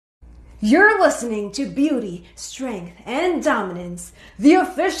You're listening to Beauty, Strength, and Dominance, the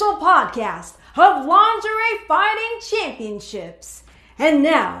official podcast of Lingerie Fighting Championships. And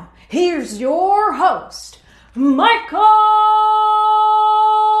now, here's your host, Michael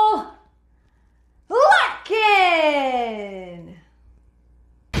Latkin.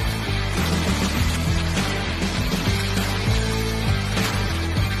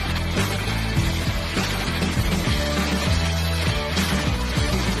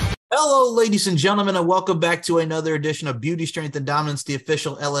 Hello, ladies and gentlemen, and welcome back to another edition of Beauty, Strength, and Dominance, the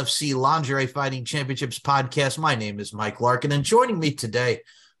official LFC Lingerie Fighting Championships podcast. My name is Mike Larkin, and joining me today,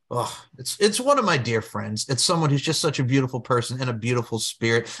 it's one of my dear friends. It's someone who's just such a beautiful person and a beautiful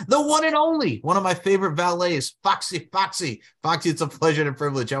spirit. The one and only, one of my favorite valets, Foxy. Foxy, it's a pleasure and a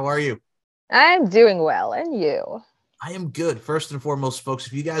privilege. How are you? I'm doing well, and you? I am good. First and foremost, folks,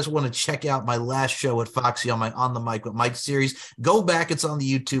 if you guys want to check out my last show with Foxy on my On the Mic with Mike series, go back. It's on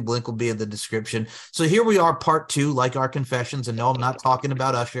the YouTube. Link will be in the description. So here we are, part 2, like our confessions. And no, I'm not talking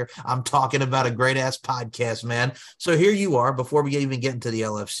about Usher. I'm talking about a great-ass podcast, man. So here you are, before we even get into the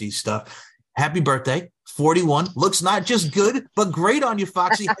LFC stuff. Happy birthday, 41. Looks not just good, but great on you,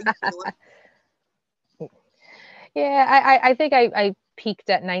 Foxy. How you feeling? Yeah, I think I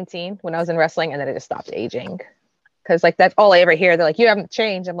peaked at 19 when I was in wrestling, and then I just stopped aging. Because, like, that's all I ever hear. They're like, you haven't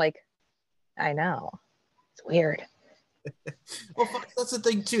changed. I'm like, I know. It's weird. Well, that's the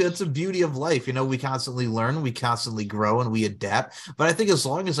thing, too. That's the beauty of life. You know, we constantly learn, we constantly grow, and we adapt. But I think as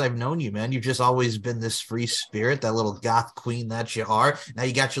long as I've known you, man, you've just always been this free spirit, that little goth queen that you are. Now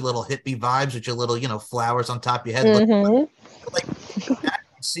you got your little hippie vibes with your little, flowers on top of your head. Mm-hmm. Like,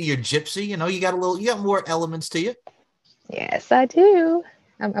 see your gypsy, you got more elements to you. Yes, I do.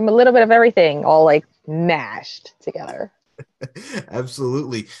 I'm a little bit of everything, all like mashed together.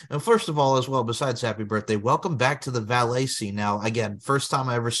 Absolutely. And first of all, as well, besides happy birthday, welcome back to the valet scene. Now, again, first time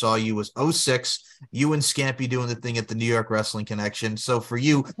I ever saw you was 06, you and Scampy doing the thing at the New York Wrestling Connection. So for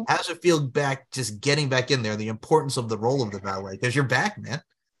you, how does it feel back, just getting back in there, the importance of the role of the valet? Because you're back, man.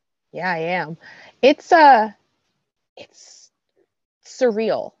 Yeah, I am. It's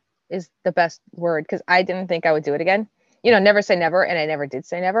surreal is the best word, because I didn't think I would do it again. Never say never, and I never did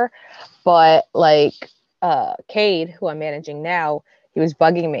say never. But like Cade, who I'm managing now, he was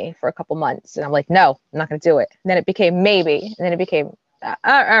bugging me for a couple months, and I'm like, no, I'm not going to do it. And then it became maybe, and then it became, all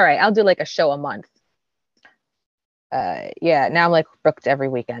right, I'll do like a show a month. Yeah, now I'm like booked every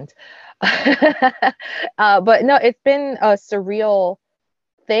weekend. But no, it's been a surreal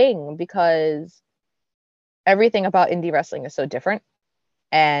thing because everything about indie wrestling is so different,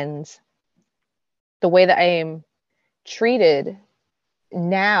 and the way that I am treated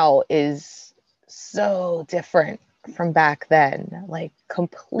now is so different from back then, like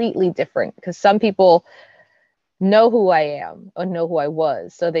completely different, because some people know who I am or know who I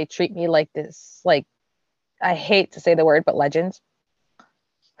was, so they treat me like this, like, I hate to say the word, but legends.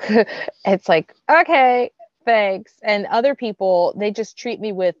 It's like, okay, thanks. And other people, they just treat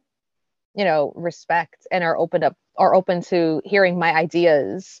me with respect and are open to hearing my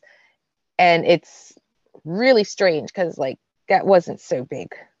ideas. And it's really strange because like that wasn't so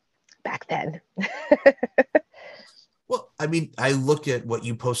big back then. Well, I mean, I look at what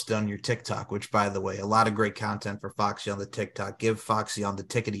you posted on your TikTok, which, by the way, a lot of great content for Foxy on the TikTok. Give Foxy on the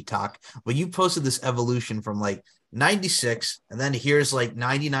Tickety Talk. But you posted this evolution from like 96, and then here's like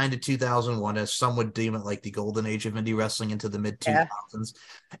 99 to 2001, as some would deem it like the golden age of indie wrestling into the mid 2000s.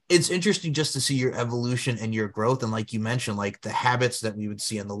 Yeah. It's interesting just to see your evolution and your growth. And like you mentioned, like the habits that we would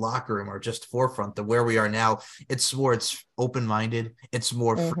see in the locker room are just forefront to where we are now. It's open-minded. It's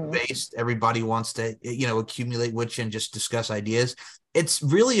more free-based. Everybody wants to, accumulate with you and just discuss ideas. It's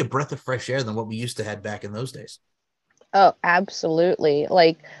really a breath of fresh air than what we used to have back in those days. Oh, absolutely.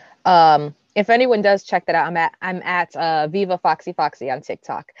 Like, if anyone does check that out, I'm at Viva Foxy on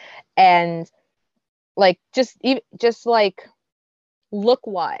TikTok, and like just like look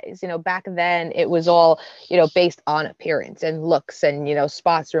wise, back then it was all based on appearance and looks, and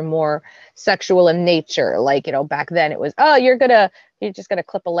spots were more sexual in nature. Like back then it was, oh, you're just gonna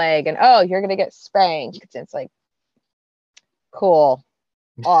clip a leg, and oh, you're gonna get spanked. It's like cool,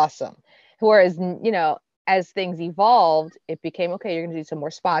 awesome. Whereas as things evolved, it became okay, you're gonna do some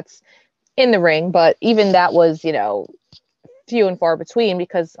more spots in the ring, but even that was few and far between,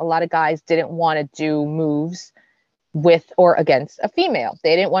 because a lot of guys didn't want to do moves with or against a female.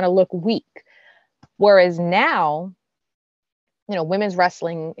 They didn't want to look weak. Whereas now, women's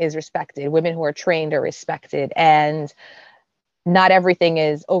wrestling is respected. Women who are trained are respected, and not everything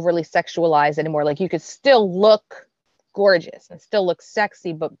is overly sexualized anymore. Like, you could still look gorgeous and still look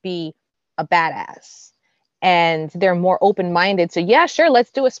sexy, but be a badass. and they're more open-minded. So yeah, sure,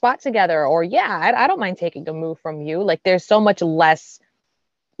 let's do a spot together. Or yeah, I don't mind taking a move from you. Like there's so much less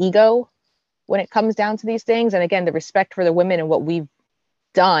ego when it comes down to these things. And again, the respect for the women and what we've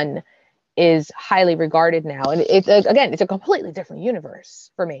done is highly regarded now. And it's again, it's a completely different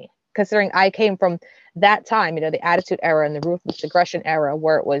universe for me, considering I came from that time, you know, the Attitude Era and the Ruthless Aggression Era,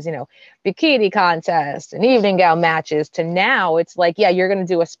 where it was, you know, bikini contests and evening gown matches, to now it's like, yeah, you're going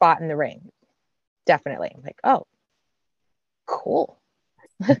to do a spot in the ring. Definitely. I'm like, oh, cool.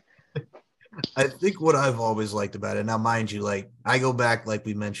 I think what I've always liked about it, now mind you, like I go back, like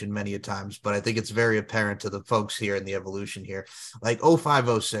we mentioned many a times, but I think it's very apparent to the folks here in the evolution here, like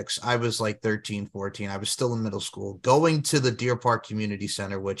 0506, I was like 13, 14. I was still in middle school, going to the Deer Park Community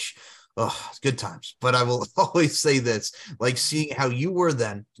Center, which, oh, it's good times. But I will always say this, like seeing how you were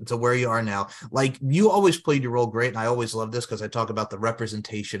then to where you are now, like you always played your role great. And I always love this because I talk about the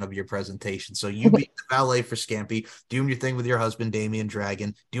representation of your presentation. So you being the valet for Scampy, doing your thing with your husband, Damian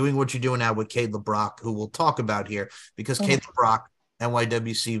Dragon, doing what you're doing now with Caleb Brock, who we'll talk about here, because Caleb Brock,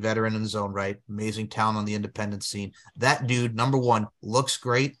 NYWC veteran in his own right, amazing talent on the independent scene. That dude, number one, looks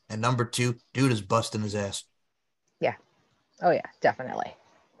great. And number two, dude is busting his ass. Yeah. Oh yeah, definitely.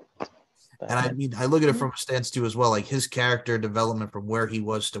 And I mean, I look at it from a stance too as well. Like his character development from where he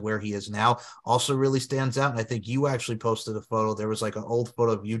was to where he is now also really stands out. And I think you actually posted a photo. There was like an old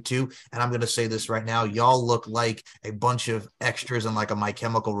photo of you two. And I'm going to say this right now. Y'all look like a bunch of extras in like a My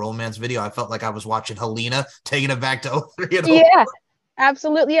Chemical Romance video. I felt like I was watching Helena, taking it back to 03. Yeah,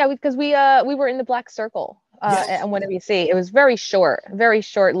 absolutely. Yeah, because we were in the Black Circle and whenever you see, it was very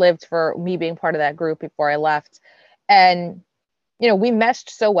short-lived for me being part of that group before I left. And you know, we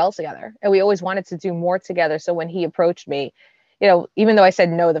meshed so well together and we always wanted to do more together. So when he approached me, you know, even though I said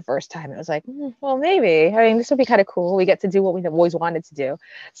no the first time, it was like, well, maybe, I mean, this would be kind of cool. We get to do what we've always wanted to do.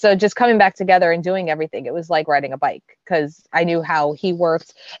 So just coming back together and doing everything, it was like riding a bike because I knew how he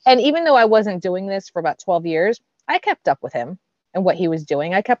worked. And even though I wasn't doing this for about 12 years, I kept up with him and what he was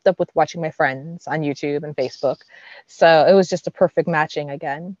doing. I kept up with watching my friends on YouTube and Facebook. So it was just a perfect matching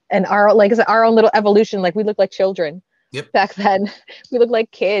again. And our, like I said, our own little evolution, like we look like children. Yep. Back then we looked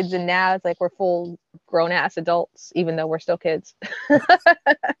like kids, and now it's like we're full grown ass adults, even though we're still kids.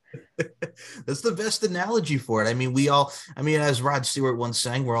 That's the best analogy for it. I mean, as Rod Stewart once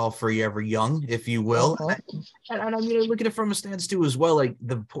sang, we're all forever young, if you will. And I mean, I look at it from a stance too as well, like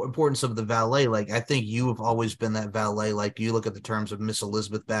the importance of the valet. Like, I think you have always been that valet. Like, you look at the terms of Miss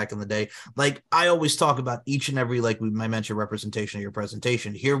Elizabeth back in the day. Like, I always talk about each and every, like I mentioned, representation of your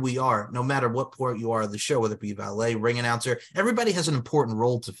presentation. Here we are, no matter what part you are of the show, whether it be valet, ring announcer, everybody has an important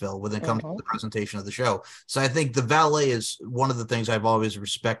role to fill when it comes to the presentation of the show. So I think the valet is one of the things I've always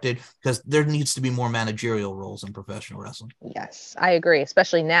respected, because there needs to be more managerial roles in professional wrestling. Yes, I agree.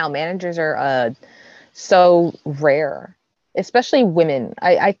 Especially now, managers are so rare, especially women.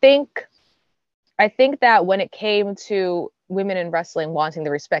 I think that when it came to women in wrestling wanting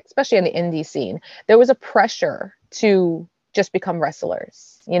the respect, especially in the indie scene, there was a pressure to just become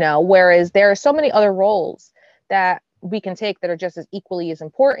wrestlers, you know, whereas there are so many other roles that we can take that are just as equally as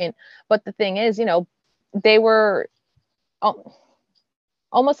important. But the thing is, you know, they were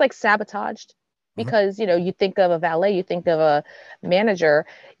almost like sabotaged, because, you know, you think of a valet, you think of a manager,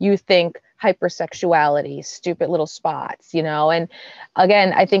 you think hypersexuality, stupid little spots, you know. And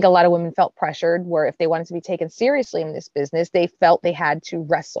again, I think a lot of women felt pressured where if they wanted to be taken seriously in this business, they felt they had to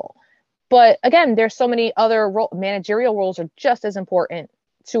wrestle. But again, there's so many other managerial roles are just as important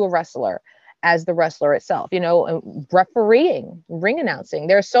to a wrestler as the wrestler itself, you know, refereeing, ring announcing.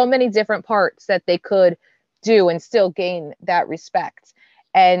 There are so many different parts that they could do and still gain that respect.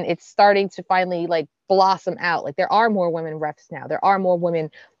 And it's starting to finally like blossom out. Like there are more women refs now. There are more women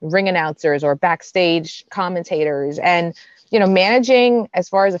ring announcers or backstage commentators. And, you know, managing as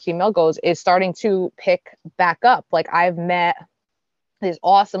far as a female goes is starting to pick back up. Like I've met this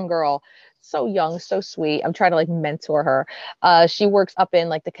awesome girl, so young, so sweet. I'm trying to like mentor her. She works up in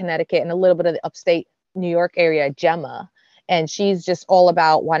like the Connecticut and a little bit of the upstate New York area, Gemma. And she's just all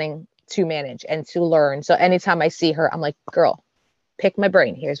about wanting to manage and to learn. So anytime I see her, I'm like, girl, pick my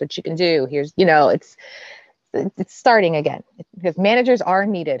brain. Here's what you can do. Here's, you know, it's starting again, because managers are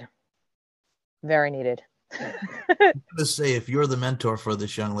needed. Very needed. I'm going to say, if you're the mentor for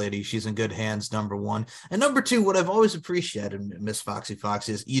this young lady, she's in good hands, number one. And number two, what I've always appreciated, Miss Foxy Fox,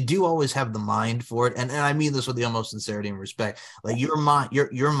 is you do always have the mind for it. And I mean this with the utmost sincerity and respect. Like your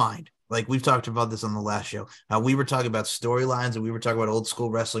mind, Like we've talked about this on the last show. We were talking about storylines and we were talking about old school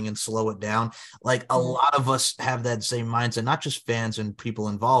wrestling and slow it down. Like a lot of us have that same mindset, not just fans and people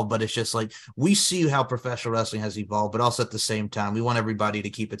involved, but it's just like we see how professional wrestling has evolved, but also at the same time, we want everybody to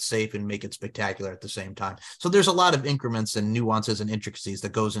keep it safe and make it spectacular at the same time. So there's a lot of increments and nuances and intricacies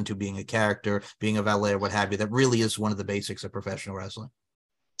that goes into being a character, being a valet or what have you. That really is one of the basics of professional wrestling.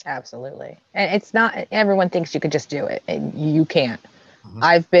 Absolutely. And it's not, everyone thinks you could just do it, and you can't.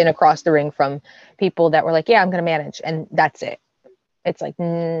 I've been across the ring from people that were like, yeah, I'm going to manage, and that's it. It's like,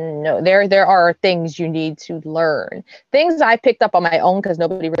 no, there are things you need to learn. Things I picked up on my own because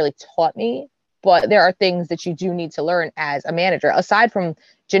nobody really taught me, but there are things that you do need to learn as a manager. Aside from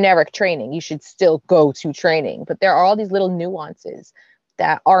generic training, you should still go to training, but there are all these little nuances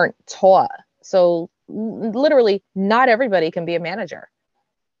that aren't taught. So literally not everybody can be a manager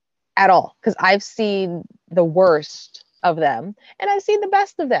at all, because I've seen the worst of them and I've seen the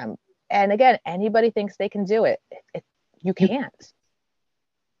best of them. And again, anybody thinks they can do it. You can't.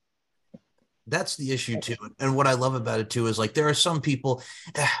 That's the issue too. And what I love about it too is like there are some people,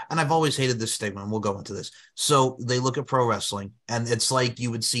 and I've always hated this stigma, and we'll go into this. So they look at pro wrestling and it's like you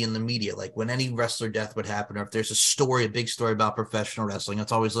would see in the media, like when any wrestler death would happen, or if there's a story, a big story about professional wrestling,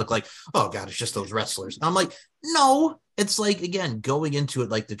 it's always look like, oh God, it's just those wrestlers. And I'm like, no, it's like, again, going into it,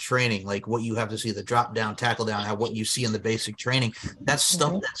 like the training, like what you have to see, the drop down, tackle down, how what you see in the basic training, that's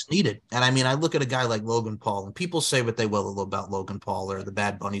stuff that's needed. And I mean, I look at a guy like Logan Paul, and people say what they will about Logan Paul or the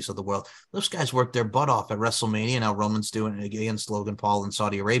Bad Bunnies of the world. Those guys work their butt off at WrestleMania. Now Roman's doing it against Logan Paul in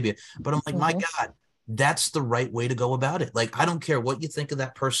Saudi Arabia. But I'm like, my God, that's the right way to go about it. Like, I don't care what you think of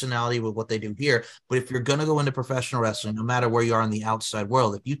that personality with what they do here, but if you're going to go into professional wrestling, no matter where you are in the outside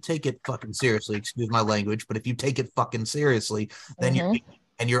world, if you take it fucking seriously, excuse my language, but if you take it fucking seriously, then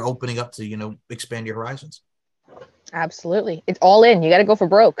you're opening up to, you know, expand your horizons. Absolutely. It's all in. You got to go for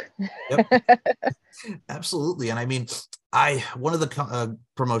broke. Yep. Absolutely. And I mean, one of the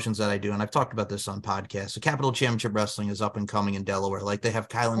promotions that I do, and I've talked about this on podcasts, the Capital Championship Wrestling is up and coming in Delaware. Like they have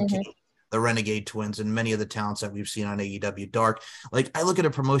Kylan King, the Renegade Twins, and many of the talents that we've seen on AEW Dark. Like I look at a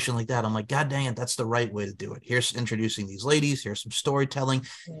promotion like that, I'm like, God dang it, that's the right way to do it. Here's introducing these ladies. Here's some storytelling.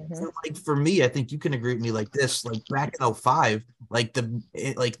 So, like for me, I think you can agree with me like this. Like back in 05, like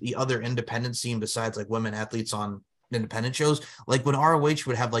the other independent scene besides like women athletes on independent shows, like when ROH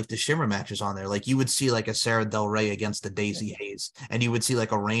would have like the Shimmer matches on there, like you would see like a Sarah Del Rey against the Daisy Hayes, and you would see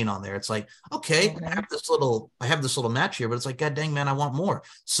like a Rain on there. It's like, okay, I have this little match here, but it's like, God dang, man, I want more.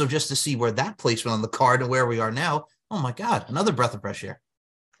 So just to see where that placement on the card and where we are now, oh my God, another breath of fresh air.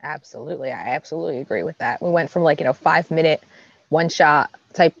 Absolutely. I absolutely agree with that. We went from like, 5-minute one shot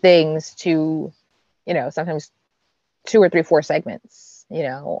type things to, sometimes 2 or 3, 4 segments,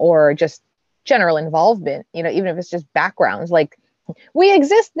 or just general involvement, even if it's just backgrounds, like we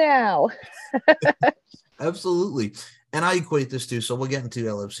exist now. Absolutely. And I equate this too. So we'll get into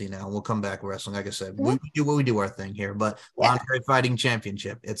LFC now. We'll come back wrestling. Like I said, we do our thing here, but Lingerie Fighting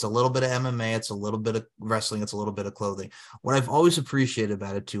Championship, it's a little bit of MMA. It's a little bit of wrestling. It's a little bit of clothing. What I've always appreciated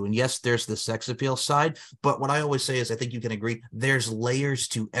about it too, and yes, there's the sex appeal side, but what I always say is I think you can agree there's layers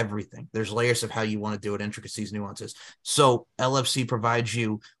to everything. There's layers of how you want to do it, intricacies, nuances. So LFC provides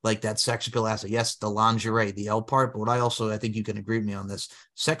you like that sex appeal asset. Yes, the lingerie, the L part, but what I think you can agree with me on this.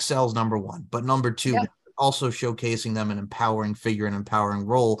 Sex sells, number one, but number two, also showcasing them an empowering figure, an empowering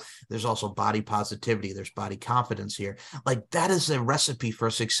role. There's also body positivity. There's body confidence here. Like that is a recipe for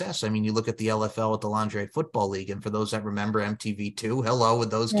success. I mean, you look at the LFL with the Lingerie Football League. And for those that remember MTV2, hello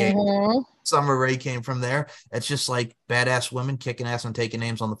with those games. Summer Rae came from there. It's just like badass women kicking ass and taking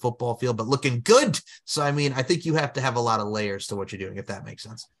names on the football field, but looking good. So, I mean, I think you have to have a lot of layers to what you're doing, if that makes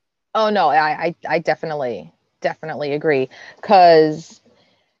sense. Oh, no, I definitely agree. Because,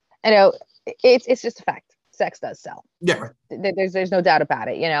 it's just a fact. Sex does sell. Yeah. There's no doubt about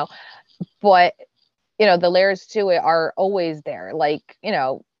it, but, the layers to it are always there. Like,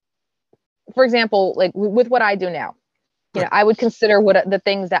 for example, like with what I do now, I would consider what the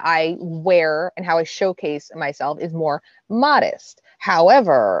things that I wear and how I showcase myself is more modest.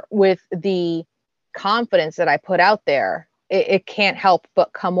 However, with the confidence that I put out there, it can't help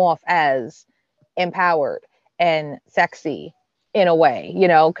but come off as empowered and sexy in a way,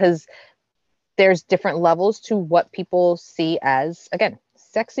 because there's different levels to what people see as, again,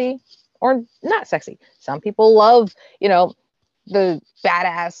 sexy or not sexy. Some people love, the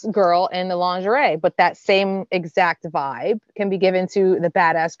badass girl in the lingerie, but that same exact vibe can be given to the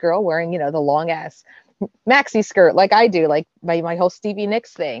badass girl wearing, the long ass maxi skirt like I do, like my whole Stevie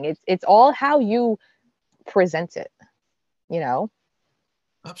Nicks thing. It's all how you present it,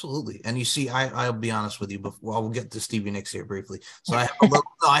 Absolutely. And you see, I'll be honest with you, but well, we'll get to Stevie Nicks here briefly. So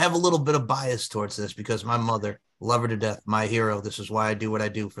I have a little bit of bias towards this because my mother, love her to death, my hero. This is why I do what I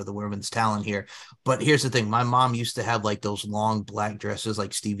do for the women's talent here. But here's the thing. My mom used to have like those long black dresses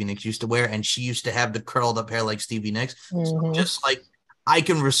like Stevie Nicks used to wear, and she used to have the curled up hair like Stevie Nicks. So just like I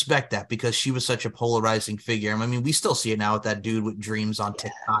can respect that because she was such a polarizing figure. I mean, we still see it now with that dude with dreams on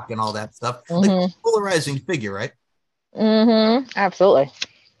TikTok and all that stuff. Like polarizing figure, right? Absolutely.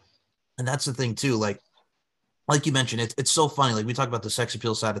 And that's the thing too. Like you mentioned, it's so funny. Like we talk about the sex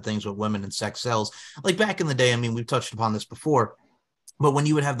appeal side of things with women and sex sells. Like back in the day, I mean, we've touched upon this before. But when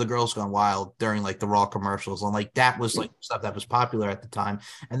you would have the Girls Gone Wild during like the Raw commercials, and like that was like stuff that was popular at the time.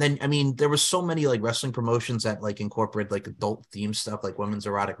 And then I mean, there was so many like wrestling promotions that like incorporate like adult theme stuff, like women's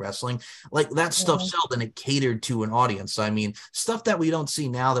erotic wrestling. Like that stuff sold and it catered to an audience. So, I mean, stuff that we don't see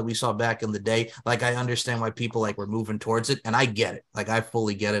now that we saw back in the day. Like I understand why people like were moving towards it, and I get it. Like I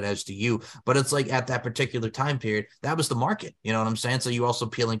fully get it as do you. But it's like at that particular time period, that was the market. You know what I'm saying? So you also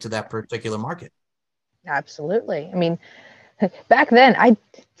appealing to that particular market. Absolutely. I mean, back then I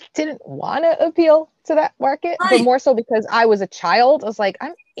didn't want to appeal to that market, Right. but more so because I was a child. I was like,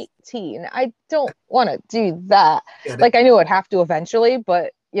 I'm 18. I don't want to do that. Like I knew I'd have to eventually,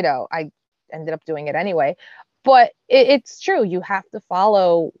 but you know, I ended up doing it anyway. But it's true. You have to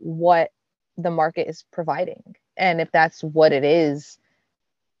follow what the market is providing. And if that's what it is,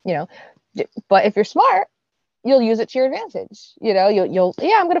 you know, but if you're smart, you'll use it to your advantage. You know, you'll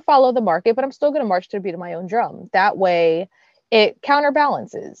I'm going to follow the market, but I'm still going to march to the beat of my own drum. That way it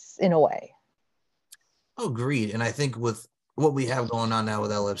counterbalances in a way. Oh, agreed. And I think with what we have going on now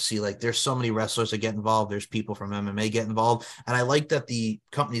with LFC, like there's so many wrestlers that get involved. There's people from MMA get involved. And I like that the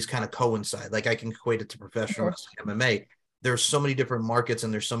companies kind of coincide. Like I can equate it to professional wrestling, MMA. There's so many different markets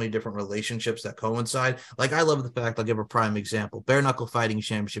and there's so many different relationships that coincide. Like I love the fact, I'll give a prime example. Bare Knuckle Fighting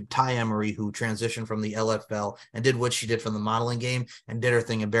Championship, Ty Emery, who transitioned from the LFL and did what she did from the modeling game and did her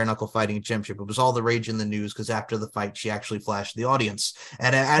thing in Bare Knuckle Fighting Championship. It was all the rage in the news because after the fight, she actually flashed the audience.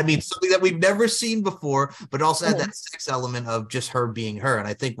 And I mean, something that we've never seen before, but also had that sex element of just her being her. And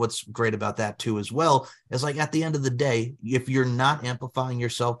I think what's great about that too as well is like at the end of the day, if you're not amplifying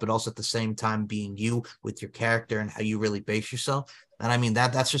yourself, but also at the same time being you with your character and how you really base yourself, and I mean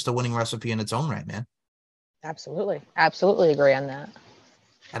that's just a winning recipe in its own right, man. Absolutely agree on that.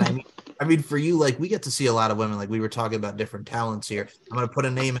 And I mean for you, like we get to see a lot of women. Like we were talking about different talents here. I'm going to put a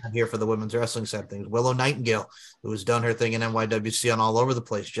name out here for the women's wrestling side of things. Willow Nightingale, who has done her thing in NYWC and all over the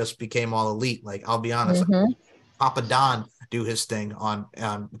place, just became All Elite. Like I'll be honest, Papa Don do his thing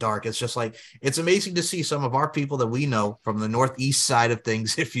on Dark. It's just like, it's amazing to see some of our people that we know from the Northeast side of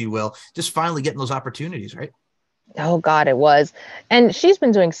things, if you will, just finally getting those opportunities, right? Oh God, it was. And she's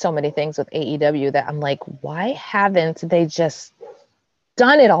been doing so many things with AEW that I'm like, why haven't they just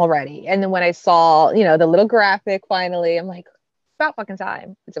done it already? And then when I saw, you know, the little graphic finally, I'm like, it's about fucking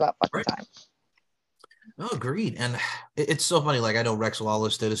time. It's about fucking time. Oh, agreed. And it's so funny. Like, I know Rex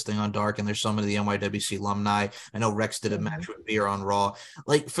Lawless did his thing on Dark, and there's so many of the NYWC alumni. I know Rex did a match with Beer on Raw.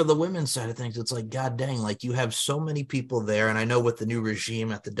 Like, for the women's side of things, it's like, God dang, like, you have so many people there. And I know with the new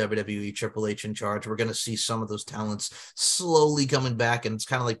regime at the WWE, Triple H in charge, we're going to see some of those talents slowly coming back. And it's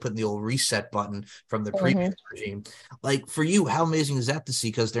kind of like putting the old reset button from the previous regime. Like, for you, how amazing is that to see?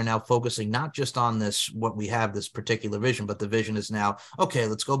 Because they're now focusing not just on this, what we have, this particular vision, but the vision is now, okay,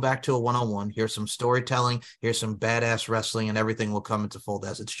 let's go back to a one-on-one. Here's some storytelling. Here's some badass wrestling, and everything will come into fold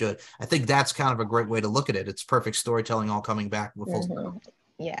as it should. I think that's kind of a great way to look at it. It's perfect storytelling all coming back with full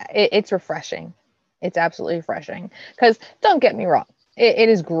Yeah, it's refreshing. It's absolutely refreshing. Because don't get me wrong, it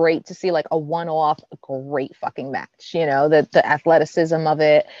is great to see like a one-off great fucking match, you know, the athleticism of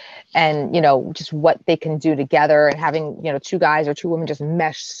it and, you know, just what they can do together and having, you know, two guys or two women just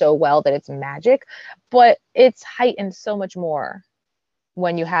mesh so well that it's magic. But it's heightened so much more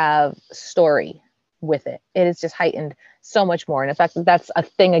when you have story with it. It is just heightened so much more. And in fact, that's a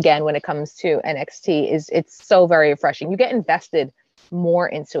thing again when it comes to NXT, is it's so very refreshing. You get invested more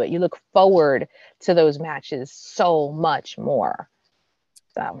into it. You look forward to those matches so much more.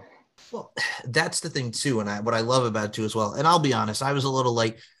 So well, that's the thing too, and what I love about it too as well. And I'll be honest, I was a little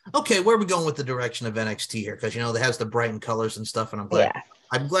like, okay, where are we going with the direction of NXT here? Because you know, it has the brightened colors and stuff, and I'm glad. Yeah.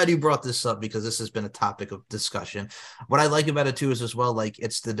 I'm glad you brought this up because this has been a topic of discussion. What I like about it too is as well, like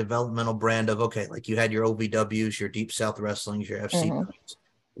it's the developmental brand of, okay, like you had your OVWs, your Deep South Wrestlings, your FCWs.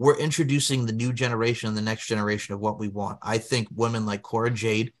 We're introducing the new generation and the next generation of what we want. I think women like Cora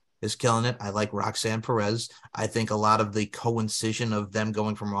Jade is killing it. I like Roxanne Perez. I think a lot of the coincision of them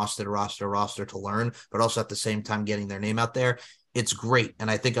going from roster to roster to learn, but also at the same time getting their name out there. it's great.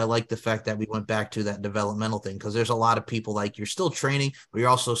 And I think I like the fact that we went back to that developmental thing, because there's a lot of people like you're still training, but you're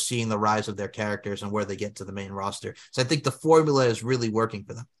also seeing the rise of their characters and where they get to the main roster. So I think the formula is really working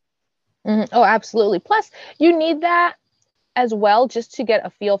for them. Mm-hmm. Oh, absolutely. Plus, you need that as well just to get a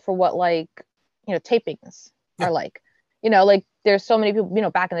feel for what, like, tapings are like. Like there's so many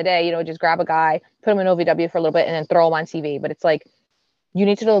people, back in the day, just grab a guy, put him in OVW for a little bit and then throw him on TV. But it's like, you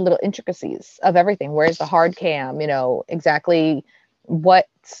need to know the little intricacies of everything. Where's the hard cam? Exactly what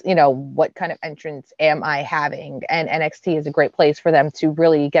kind of entrance am I having? And NXT is a great place for them to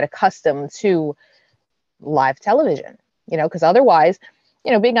really get accustomed to live television, because otherwise,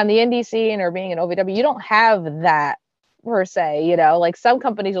 being on the indie scene or being in OVW, you don't have that per se, like some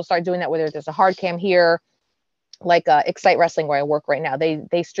companies will start doing that, whether there's a hard cam here, like Excite Wrestling where I work right now,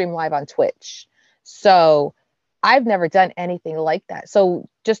 they stream live on Twitch. So I've never done anything like that. So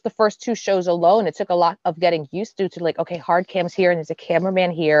just the first 2 shows alone, it took a lot of getting used to like, okay, hard cam's here and there's a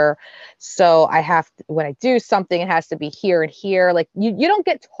cameraman here. So I have to, when I do something, it has to be here and here. Like you don't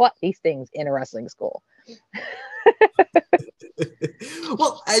get taught these things in a wrestling school.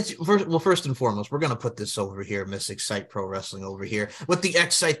 Well, first and foremost, we're going to put this over here, Miss Excite Pro Wrestling over here with the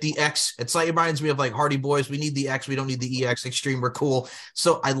Excite, the X. It's like, it reminds me of like Hardy Boys. We need the X. We don't need the EX Extreme. We're cool.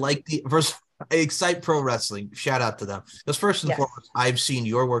 So I like the first Excite Pro Wrestling. Shout out to them. Because first and foremost, I've seen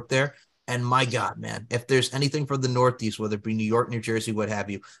your work there. And my God, man, if there's anything for the Northeast, whether it be New York, New Jersey, what have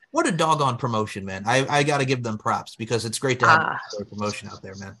you, what a doggone promotion, man. I got to give them props, because it's great to have a promotion out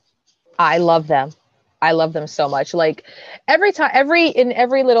there, man. I love them. I love them so much. Like in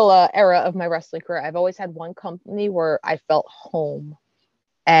every little era of my wrestling career, I've always had one company where I felt home,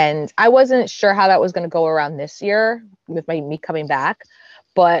 and I wasn't sure how that was going to go around this year with me coming back,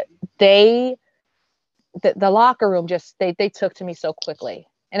 but the locker room just, they took to me so quickly.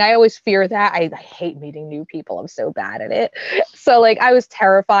 And I always fear that. I hate meeting new people. I'm so bad at it. So like I was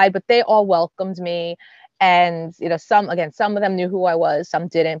terrified, but they all welcomed me. And, some of them knew who I was, some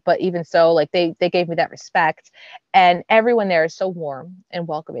didn't, but even so, like they gave me that respect, and everyone there is so warm and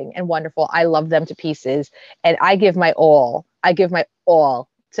welcoming and wonderful. I love them to pieces, and I give my all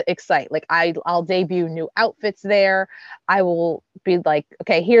to Excite. Like I'll debut new outfits there. I will be like,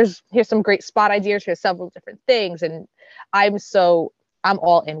 okay, here's some great spot ideas. Here's several different things. And I'm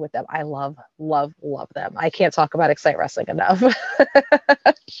all in with them. I love them. I can't talk about Excite Wrestling enough.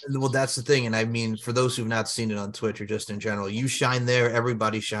 Well, that's the thing. And I mean, for those who've not seen it on Twitch or just in general, you shine there,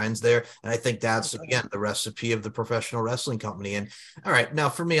 everybody shines there. And I think that's, again, the recipe of the professional wrestling company. And all right, now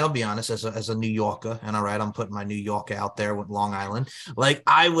for me, I'll be honest, as a New Yorker, and all right, I'm putting my New York out there with Long Island. Like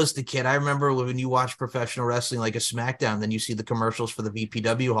I was the kid. I remember when you watch professional wrestling, like a SmackDown, then you see the commercials for the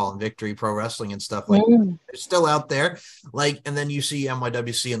VPW Hall and Victory Pro Wrestling and stuff like that. They're still out there. Like, and then you see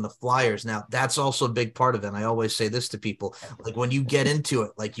NYWC and the Flyers. Now that's also a big part of it. And I always say this to people, like when you get into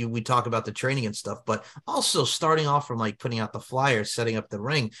it, like we talk about the training and stuff, but also starting off from like putting out the flyers, setting up the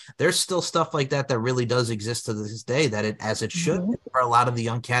ring, there's still stuff like that really does exist to this day, that it should for a lot of the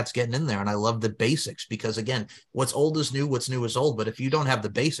young cats getting in there. And I love the basics, because again, what's old is new, what's new is old. But if you don't have the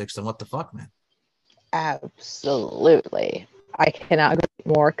basics, then what the fuck, man? Absolutely. I cannot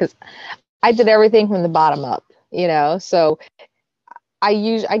agree more, because I did everything from the bottom up, so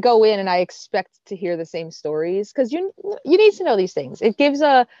I go in and I expect to hear the same stories, because you need to know these things. It gives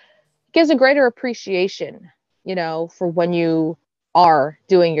a greater appreciation, for when you are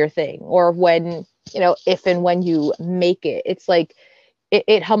doing your thing, or when, if and when you make it. It's like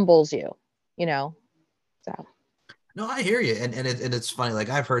it humbles you, so. No, I hear you. And it's funny. Like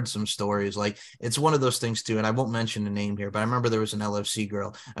I've heard some stories, like it's one of those things too. And I won't mention the name here, but I remember there was an LFC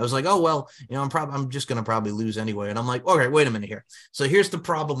girl. I was like, oh, well, I'm just going to probably lose anyway. And I'm like, okay, wait a minute here. So here's the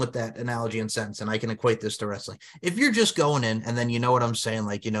problem with that analogy and sentence. And I can equate this to wrestling. If you're just going in and then, you know what I'm saying?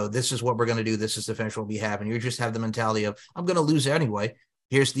 Like, this is what we're going to do. This is the finish what we have. And you just have the mentality of, I'm going to lose anyway.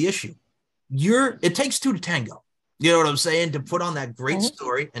 Here's the issue. It takes 2 to tango. You know what I'm saying? To put on that great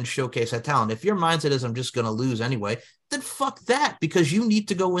story and showcase that talent. If your mindset is, I'm just going to lose anyway, then fuck that, because you need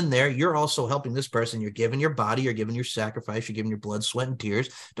to go in there. You're also helping this person. You're giving your body, you're giving your sacrifice, you're giving your blood, sweat, and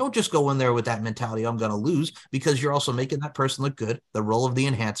tears. Don't just go in there with that mentality, I'm going to lose, because you're also making that person look good. The role of the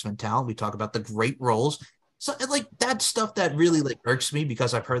enhancement talent. We talk about the great roles. So like that stuff that really like irks me,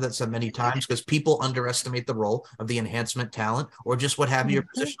 because I've heard that said many times, because people underestimate the role of the enhancement talent, or just what have you, your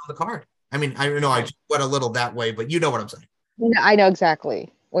position on the card. I mean, I know I went a little that way, but you know what I'm saying. I know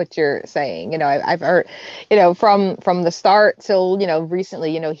exactly what you're saying. I've heard, from the start till,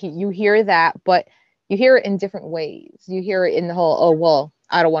 recently, you hear that, but you hear it in different ways. You hear it in the whole, oh, well,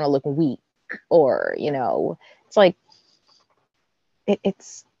 I don't want to look weak, or, it's like,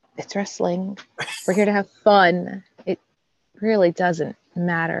 it's wrestling. We're here to have fun. really doesn't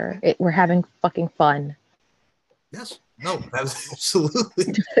matter. We're having fucking fun. Yes. No,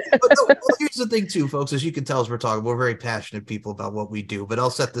 absolutely. But no, well, here's the thing too, folks. As you can tell, as we're very passionate people about what we do. But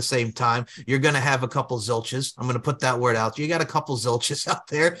also at the same time, you're going to have a couple zilches. I'm going to put that word out. You got a couple zilches out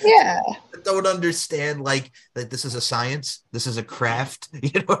there. Yeah. That don't understand like that this is a science. This is a craft.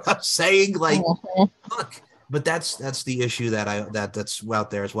 You know what I'm saying? Like, look. But that's the issue that's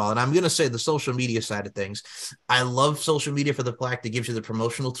out there as well. And I'm going to say the social media side of things. I love social media for the fact that gives you the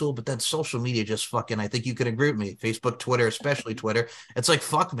promotional tool, but that social media just fucking, I think you could agree with me. Facebook, Twitter, especially Twitter. It's like,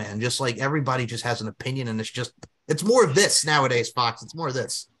 fuck, man. Just like everybody just has an opinion and it's more of this nowadays, Fox. It's more of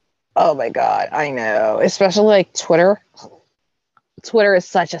this. Oh my God. I know. Especially like Twitter. Twitter is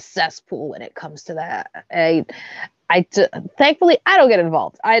such a cesspool when it comes to that. Thankfully, I don't get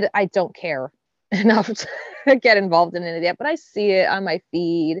involved. I don't care enough to get involved in any of that, but I see it on my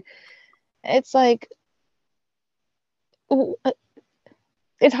feed. It's like,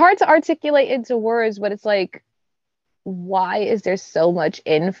 it's hard to articulate into words, but it's like, why is there so much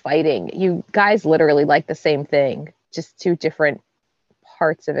infighting? You guys literally like the same thing, just two different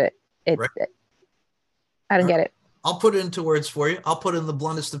parts of it. Right. I don't get it. I'll put it into words for you. I'll put it in the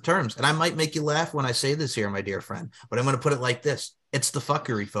bluntest of terms. And I might make you laugh when I say this here, my dear friend, but I'm going to put it like this. It's the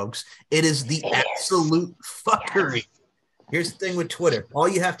fuckery, folks. It is the absolute fuckery. Yes. Here's the thing with Twitter. All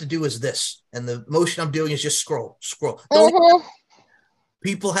you have to do is this. And the motion I'm doing is just scroll.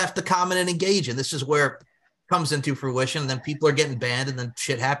 People have to comment and engage. And this is where it comes into fruition. And then people are getting banned and then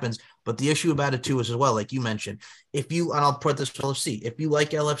shit happens. But the issue about it too is as well, like you mentioned, and I'll put this for LFC, if you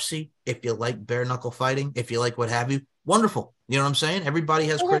like LFC, if you like bare knuckle fighting, if you like what have you, wonderful. You know what I'm saying? Everybody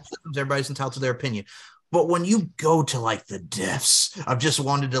has criticisms. Everybody's entitled to their opinion. But when you go to like the depths of just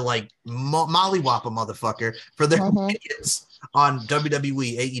wanted to like mollywop a motherfucker for their opinions on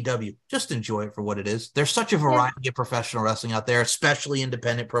WWE, AEW, just enjoy it for what it is. There's such a variety of professional wrestling out there, especially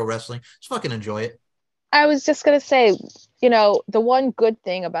independent pro wrestling. Just fucking enjoy it. I was just going to say, you know, the one good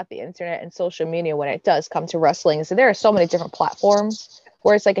thing about the internet and social media when it does come to wrestling is that there are so many different platforms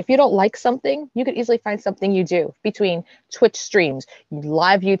where it's like, if you don't like something, you could easily find something you do between Twitch streams,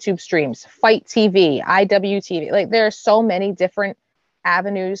 live YouTube streams, Fight TV, IWTV. Like there are so many different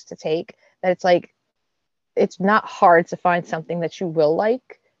avenues to take that it's like, it's not hard to find something that you will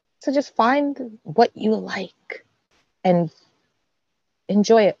like. So just find what you like and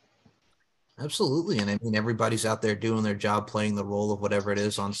enjoy it. Absolutely. And I mean, everybody's out there doing their job, playing the role of whatever it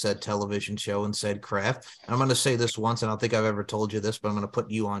is on said television show and said craft. And I'm going to say this once, and I don't think I've ever told you this, but I'm going to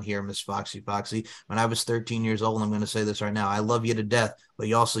put you on here, Miss Foxy. When I was 13 years old, I'm going to say this right now. I love you to death, but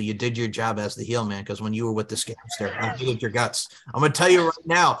you did your job as the heel, man, because when you were with the scamster, I hated your guts. I'm going to tell you right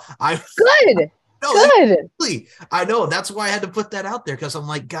now. Good. No, good. I know. That's why I had to put that out there, because I'm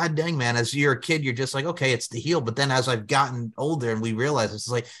like, God dang, man, as you're a kid, you're just like, okay, it's the heel. But then as I've gotten older and we realize it's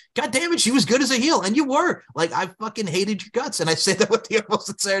like, God damn it, she was good as a heel. And you were. Like, I fucking hated your guts. And I say that with the utmost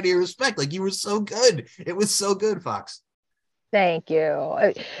sincerity and respect. Like, you were so good. It was so good, Fox. Thank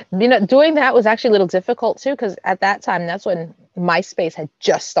you. You know, doing that was actually a little difficult too, because at that time, that's when MySpace had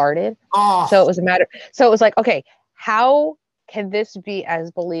just started. Oh. So it was like, okay, how can this be as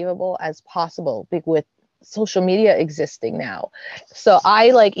believable as possible with social media existing now? So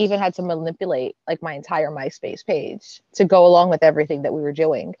I like even had to manipulate like my entire MySpace page to go along with everything that we were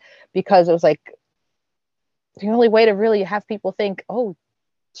doing, because it was like the only way to really have people think, oh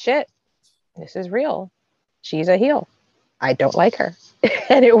shit, this is real. She's a heel. I don't like her.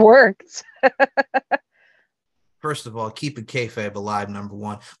 And it worked. First of all, keeping kayfabe alive, number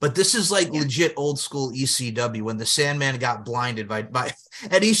one. But this is like legit old school ECW when the Sandman got blinded by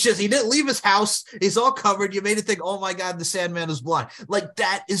and he didn't leave his house. He's all covered. You made it think, oh my God, the Sandman is blind. Like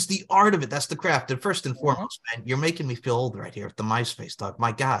that is the art of it. That's the craft. And first and foremost, man, you're making me feel old right here with the MySpace talk.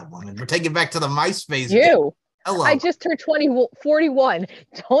 My God, woman, we're taking back to the MySpace. Hello. I just turned 41.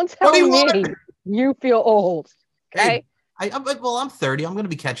 Don't tell 21. Me you feel old. Okay. Hey, I'm 30. I'm going to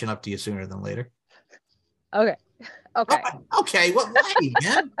be catching up to you sooner than later. Okay. Okay. What way,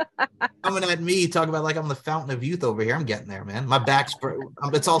 man? Coming at me, talking about like I'm the fountain of youth over here. I'm getting there, man. My back's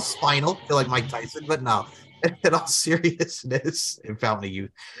it's all spinal. I feel like Mike Tyson, but no. In all seriousness, in fountain of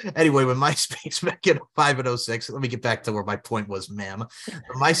youth. Anyway, when MySpace back in 05 and 06, let me get back to where my point was, ma'am.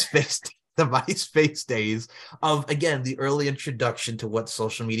 The MySpace days of, again, the early introduction to what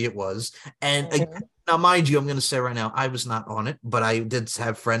social media was. And again, now, mind you, I'm going to say right now, I was not on it, but I did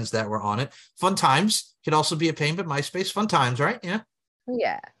have friends that were on it. Fun times. Could also be a pain, but MySpace, fun times, right? Yeah.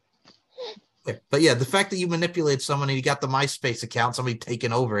 Yeah. But yeah, the fact that you manipulate someone and you got the MySpace account, somebody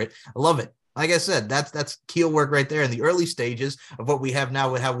taking over it, I love it. Like I said, that's keel work right there in the early stages of what we have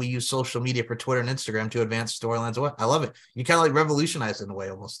now with how we use social media for Twitter and Instagram to advance storylines. I love it. You kind of like revolutionize it in a way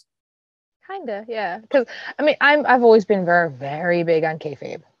almost. Kinda, yeah. Because I mean, I've always been very, very big on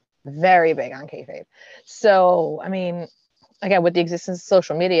kayfabe, very big on kayfabe. So I mean, again, with the existence of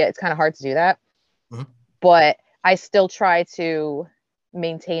social media, it's kind of hard to do that. Mm-hmm. But I still try to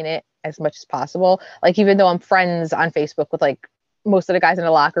maintain it as much as possible. Like, even though I'm friends on Facebook with like most of the guys in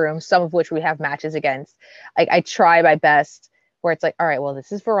the locker room, some of which we have matches against, like I try my best where it's like, all right, well,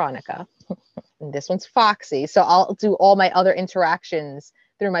 this is Veronica and this one's Foxy. So I'll do all my other interactions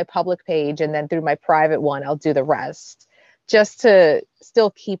through my public page, and then through my private one, I'll do the rest, just to still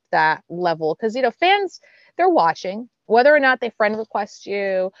keep that level. Because, you know, fans, they're watching. Whether or not they friend request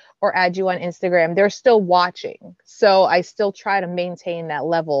you or add you on Instagram, they're still watching. So I still try to maintain that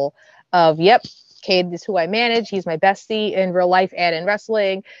level of, yep, Cade is who I manage. He's my bestie in real life and in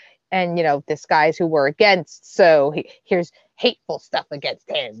wrestling. And, you know, this guy's who we're against. So here's hateful stuff against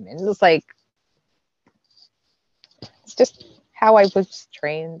him. And it's like, it's just how I was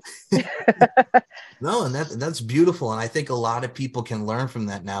trained. No, and that's beautiful. And I think a lot of people can learn from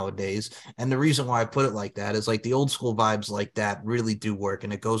that nowadays. And the reason why I put it like that is like the old school vibes like that really do work,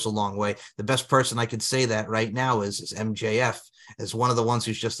 and it goes a long way. The best person I could say that right now is MJF, as one of the ones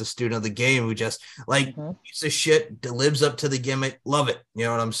who's just a student of the game, who just like piece of shit, lives up to the gimmick. Love it. You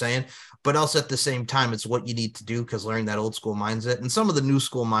know what I'm saying? But also at the same time, it's what you need to do, because learning that old school mindset and some of the new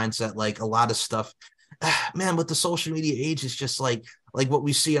school mindset, like a lot of stuff, man, with the social media age, is just like what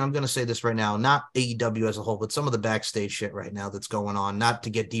we see. And I'm going to say this right now, not AEW as a whole, but some of the backstage shit right now that's going on, not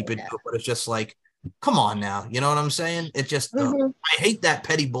to get deep into it, but it's just like, come on now. You know what I'm saying? It just, I hate that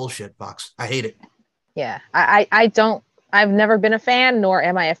petty bullshit, Fox. I hate it. Yeah. I've never been a fan, nor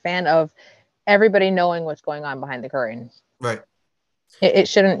am I a fan of everybody knowing what's going on behind the curtain. Right. It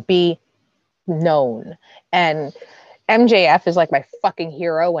shouldn't be known. And MJF is like my fucking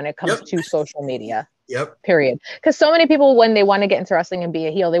hero when it comes to social media. Yep. Period. Because so many people, when they want to get into wrestling and be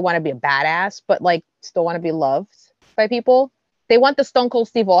a heel, they want to be a badass, but like still want to be loved by people. They want the Stone Cold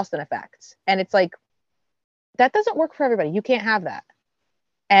Steve Austin effect. And it's like, that doesn't work for everybody. You can't have that.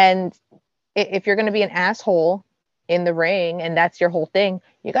 And if you're going to be an asshole in the ring and that's your whole thing,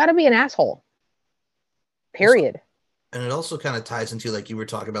 you got to be an asshole. Period. And it also kind of ties into, like you were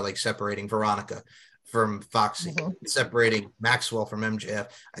talking about, like separating Veronica from Foxy, separating Maxwell from MJF.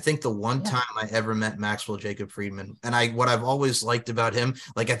 I think the one time I ever met Maxwell Jacob Friedman, and what I've always liked about him,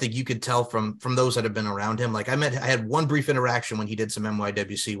 like I think you could tell from those that have been around him, like I had one brief interaction when he did some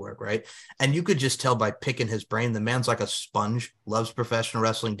MYWC work, right? And you could just tell by picking his brain, the man's like a sponge, loves professional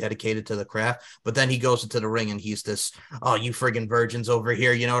wrestling, dedicated to the craft. But then he goes into the ring and he's this, oh, you friggin' virgins over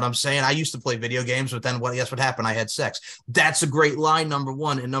here. You know what I'm saying? I used to play video games, but then guess what happened? I had sex. That's a great line, number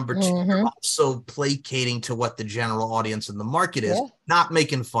one. And number two, also placating to what the general audience in the market is, not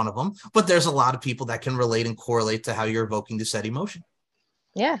making fun of them, but there's a lot of people that can relate and correlate to how you're evoking the said emotion.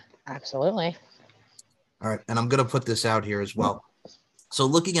 Yeah, absolutely. All right. And I'm going to put this out here as well. So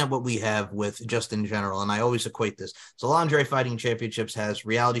looking at what we have with just in general, and I always equate this. So Lingerie Fighting Championships has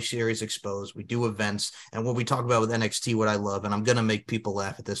reality series exposed. We do events. And what we talk about with NXT, what I love, and I'm going to make people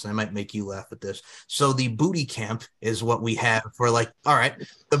laugh at this, and I might make you laugh at this. So the booty camp is what we have for, like, all right,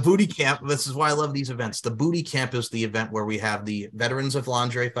 the booty camp. This is why I love these events. The booty camp is the event where we have the veterans of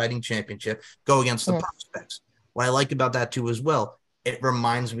Lingerie Fighting Championship go against the prospects. What I like about that too as well, it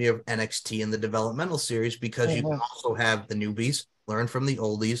reminds me of NXT in the developmental series, because you can also have the newbies learn from the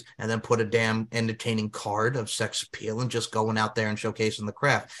oldies and then put a damn entertaining card of sex appeal and just going out there and showcasing the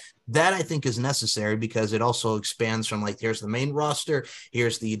craft. That I think is necessary, because it also expands from, like, here's the main roster,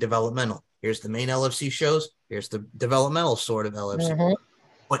 here's the developmental, here's the main LFC shows, here's the developmental sort of LFC.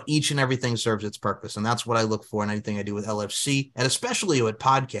 But each and everything serves its purpose. And that's what I look for in anything I do with LFC, and especially with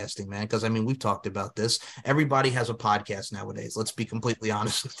podcasting, man. Because, I mean, we've talked about this. Everybody has a podcast nowadays. Let's be completely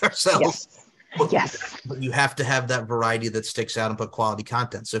honest with ourselves. But you have to have that variety that sticks out and put quality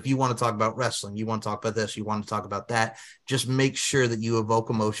content. So if you want to talk about wrestling, you want to talk about this, you want to talk about that, just make sure that you evoke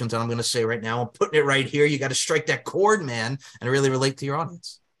emotions. And I'm going to say right now, I'm putting it right here, you got to strike that chord, man, and really relate to your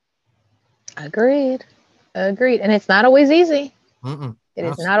audience. Agreed. And it's not always easy. It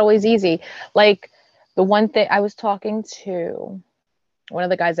is not always easy. Like, the one thing, I was talking to one of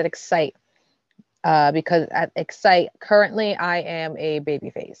the guys at Excite, because at Excite, currently I am a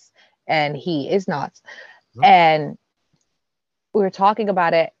babyface and he is not. And we were talking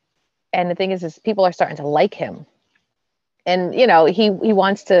about it. And the thing is people are starting to like him. And, you know, he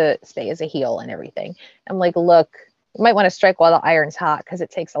wants to stay as a heel and everything. I'm like, look, you might want to strike while the iron's hot, because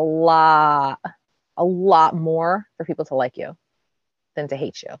it takes a lot more for people to like you than to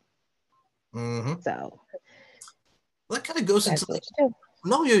hate you. Mm-hmm. So That kind of goes that's into what like, you do.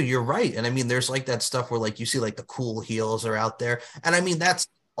 no, you're right. And I mean, there's like that stuff where like you see like the cool heels are out there. And I mean, that's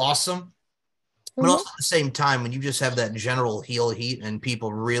awesome. But Hmm. also at the same time, when you just have that general heel heat and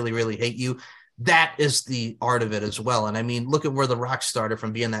people really, really hate you, that is the art of it as well. And I mean, look at where The Rock started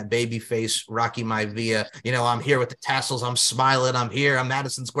from being that baby face Rocky Maivia. You know, I'm here with the tassels. I'm smiling. I'm here. I'm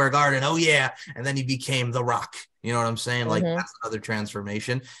Madison Square Garden. Oh, yeah. And then he became The Rock. You know what I'm saying? Like, Hmm. that's another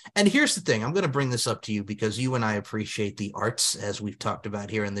transformation. And here's the thing. I'm going to bring this up to you because you and I appreciate the arts, as we've talked about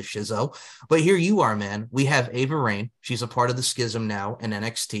here in the Shizzo. But here you are, man. We have Ava Rain. She's a part of the Schism now in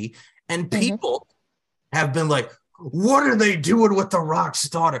NXT. And Hmm. people have been like, what are they doing with The Rock's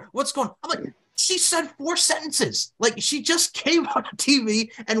daughter? What's going on? I'm like, she said 4 sentences. Like, she just came on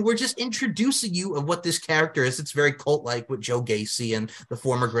TV and we're just introducing you of what this character is. It's very cult-like with Joe Gacy and the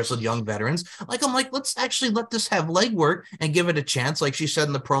former grizzled young veterans. Like, I'm like, let's actually let this have legwork and give it a chance. Like she said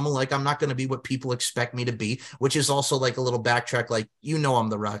in the promo, like, I'm not going to be what people expect me to be, which is also like a little backtrack. Like, you know, I'm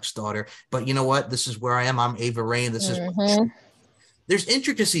The Rock's daughter, but you know what? This is where I am. I'm Ava Rain. This is Hmm. there's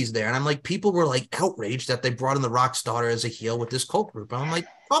intricacies there. And I'm like, people were like outraged that they brought in The Rock's daughter as a heel with this cult group. And I'm like,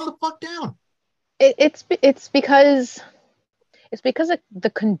 calm the fuck down. It's because of the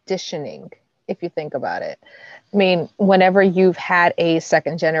conditioning, if you think about it. I mean, whenever you've had a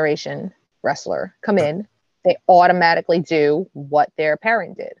second generation wrestler come in, they automatically do what their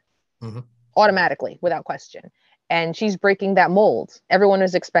parent did. Mm-hmm. Automatically, without question. And she's breaking that mold. Everyone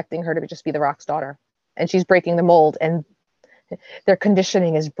is expecting her to just be The Rock's daughter. And she's breaking the mold, and their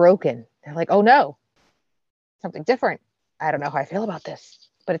conditioning is broken. They're like, oh no, something different. I don't know how I feel about this.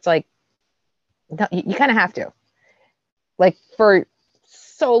 But it's like, no, you kind of have to. Like, for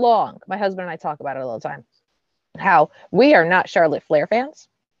so long, my husband and I talk about it all the time. How we are not Charlotte Flair fans.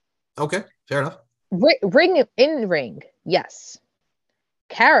 Okay, fair enough. Ring in ring, yes.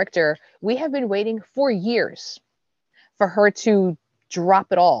 Character, we have been waiting for years for her to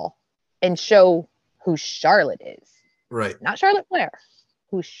drop it all and show who Charlotte is. Right. Not Charlotte Flair,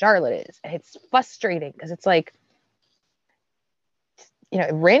 who Charlotte is. And it's frustrating because it's like, you know,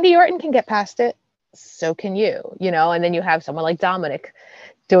 if Randy Orton can get past it, so can you, you know, and then you have someone like Dominic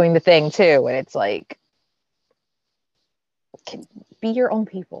doing the thing too. And it's like, be your own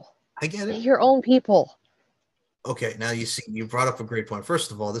people. I get Be it. your own people. Okay, now you see, you brought up a great point.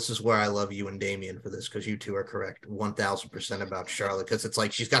 First of all, this is where I love you and Damien for this because you two are correct 1000% about Charlotte because it's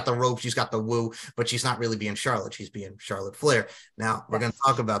like she's got the rope, she's got the woo, but she's not really being Charlotte. She's being Charlotte Flair. Now, we're going to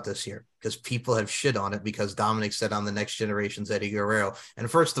talk about this here because people have shit on it because Dominic said on the Next Generation's Eddie Guerrero. And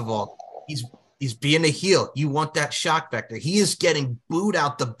first of all, he's being a heel. You want that shock factor. He is getting booed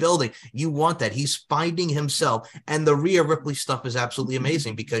out the building. You want that. He's finding himself. And the Rhea Ripley stuff is absolutely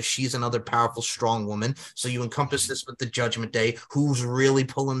amazing because she's another powerful, strong woman. So you encompass this with the Judgment Day, who's really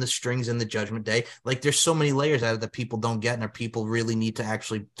pulling the strings in the Judgment Day. Like there's so many layers out of that people don't get and that people really need to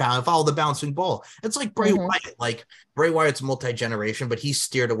actually follow the bouncing ball. It's like Bray Wyatt. Like Bray Wyatt's multi-generation, but he's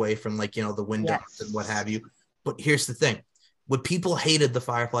steered away from like, you know, the windows and what have you. But here's the thing. What people hated the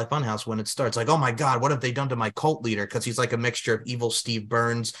Firefly Funhouse when it starts, like, oh my God, what have they done to my cult leader? Because he's like a mixture of evil Steve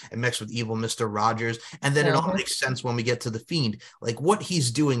Burns and mixed with evil Mr. Rogers. And then it all makes sense when we get to the Fiend. Like what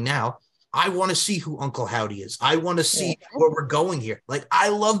he's doing now, I want to see who Uncle Howdy is. I want to see where we're going here. Like, I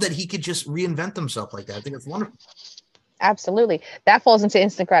love that he could just reinvent himself like that. I think it's wonderful. Absolutely. That falls into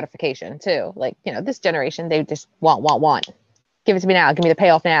instant gratification too. Like, you know, this generation, they just want. Give it to me now. Give me the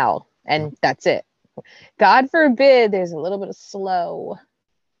payoff now. And that's it. God forbid there's a little bit of slow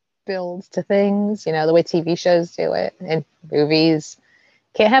builds to things, you know, the way TV shows do it and movies.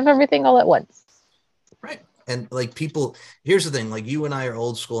 Can't have everything all at once. Right. And like people, here's the thing, like you and I are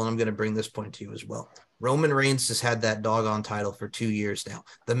old school, and I'm going to bring this point to you as well. Roman Reigns has had that doggone title for 2 years now.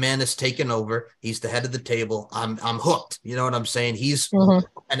 The man has taken over. He's the head of the table. I'm hooked. You know what I'm saying? He's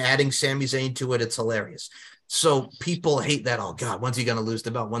and adding Sami Zayn to it. It's hilarious. So people hate that. Oh God, when's he going to lose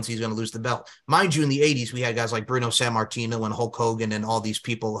the belt? When's he's going to lose the belt? Mind you, in the 80s, we had guys like Bruno Sammartino and Hulk Hogan and all these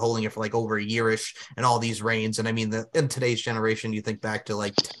people holding it for like over a yearish and all these reigns. And I mean, in today's generation, you think back to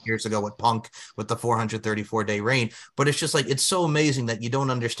like 10 years ago with Punk with the 434-day reign. But it's just like, it's so amazing that you don't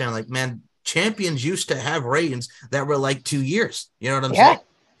understand. Like, man, champions used to have reigns that were like 2 years. You know what I'm saying?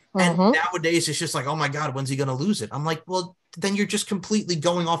 And nowadays it's just like, oh my God, when's he going to lose it? I'm like, well, then you're just completely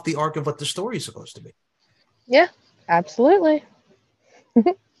going off the arc of what the story is supposed to be. Yeah, absolutely.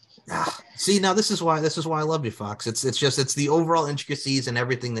 See, now this is why I love you, Fox. It's the overall intricacies and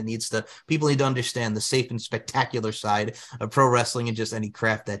everything that people need to understand the safe and spectacular side of pro wrestling and just any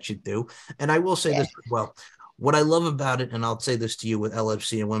craft that you do. And I will say this as well. What I love about it, and I'll say this to you with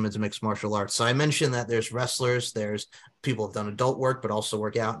LFC and women's mixed martial arts. So I mentioned that there's wrestlers, there's people have done adult work, but also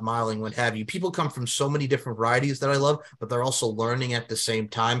work out, modeling, what have you. People come from so many different varieties that I love, but they're also learning at the same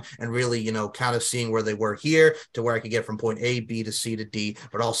time and really, you know, kind of seeing where they were here to where I could get from point A, B to C to D,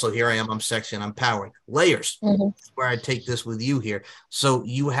 but also here I am, I'm sexy and I'm powering. Layers, where I take this with you here. So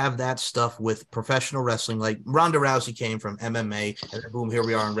you have that stuff with professional wrestling, like Ronda Rousey came from MMA, and then boom, here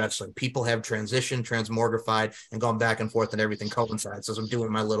we are in wrestling. People have transitioned, transmogrified, and gone back and forth, and everything coincides. So I'm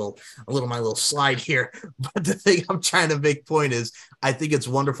doing my little slide here. But the thing I'm trying to make point is, I think it's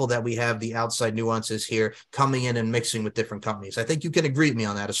wonderful that we have the outside nuances here coming in and mixing with different companies. I think you can agree with me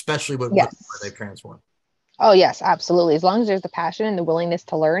on that, especially with where they've transformed. Oh, yes, absolutely. As long as there's the passion and the willingness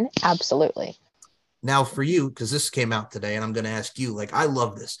to learn, absolutely. Now for you, because this came out today, and I'm going to ask you, like, I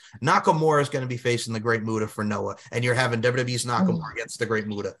love this. Nakamura is going to be facing the Great Muta for Noah, and you're having WWE's Nakamura against the Great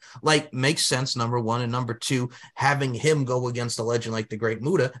Muta. Like, makes sense, number one. And number two, having him go against a legend like the Great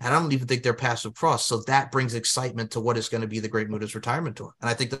Muta, and I don't even think they're passive cross. So that brings excitement to what is going to be the Great Muta's retirement tour. And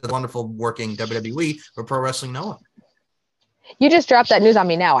I think that's wonderful working WWE for Pro Wrestling Noah. You just dropped that news on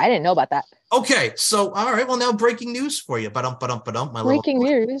me now. I didn't know about that. Okay, so all right, well now breaking news for you. Breaking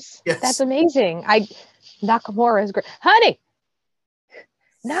news. Yes. That's amazing. Nakamura is great, honey.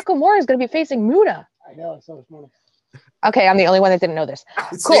 Nakamura is going to be facing Muta. I know. I saw this morning. Okay, I'm the only one that didn't know this.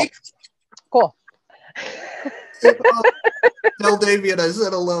 Cool. Tell Damien I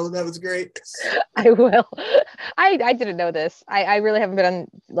said hello. That was great. I will. I didn't know this. I really haven't been on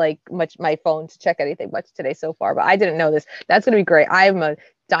like much my phone to check anything much today so far, but I didn't know this. That's going to be great. I'm a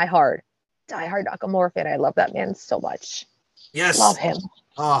diehard Nakamura fan. I love that man so much. Yes. Love him.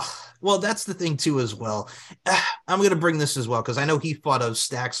 Oh, well, that's the thing too as well. I'm going to bring this as well because I know he fought of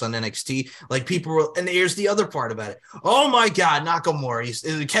Stacks on NXT. Like people were, and here's the other part about it. Oh my God, Nakamura, he's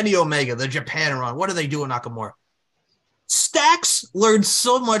Kenny Omega, the Japan run. What do they do with Nakamura? Stacks learned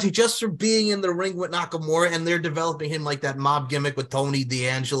so much just from being in the ring with Nakamura, and they're developing him like that mob gimmick with Tony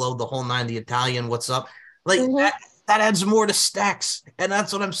D'Angelo, the whole nine, the Italian, what's up? Like that adds more to Stacks. And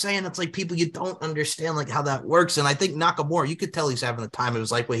that's what I'm saying. It's like people, you don't understand like how that works. And I think Nakamura, you could tell he's having the time. It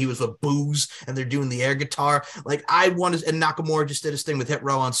was like when he was with Booze and they're doing the air guitar. Like and Nakamura just did his thing with Hit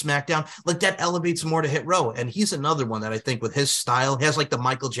Row on SmackDown. Like that elevates more to Hit Row. And he's another one that I think with his style, he has like the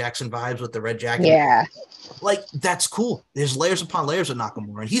Michael Jackson vibes with the red jacket. Yeah. Like that's cool. There's layers upon layers of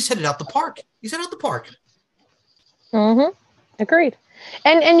Nakamura, and he's headed out the park. Agreed.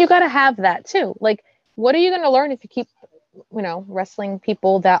 And you got to have that too. Like, what are you going to learn if you keep, wrestling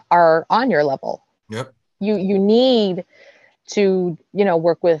people that are on your level? Yep. You need to,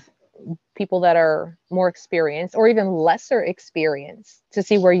 work with people that are more experienced or even lesser experienced to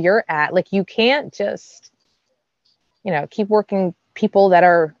see where you're at. Like, you can't just, keep working people that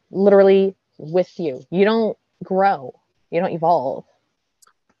are literally with you. You don't grow. You don't evolve.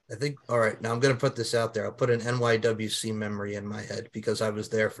 I think, all right, now I'm going to put this out there. I'll put an NYWC memory in my head because I was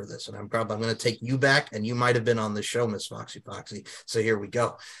there for this, and I'm going to take you back, and you might have been on the show, Miss Foxy. So here we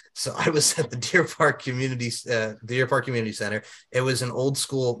go. So I was at the Deer Park Community Center. It was an old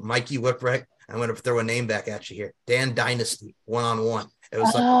school Mikey Whipwreck. I'm going to throw a name back at you here. Dan Dynasty, one-on-one. It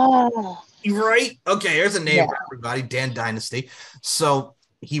was right? Okay, here's a name for everybody, Dan Dynasty. So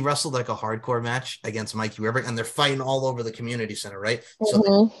he wrestled like a hardcore match against Mikey Whipwreck, and they're fighting all over the community center, right?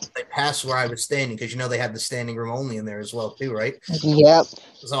 So they passed where I was standing because they had the standing room only in there as well too, right? Yep.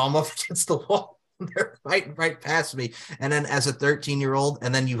 So I'm up against the wall. They're fighting right past me, and then as a 13-year-old,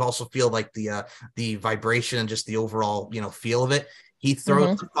 and then you also feel like the vibration and just the overall feel of it. He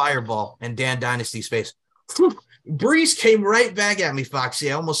throws the fireball in Dan Dynasty's face. Breeze came right back at me,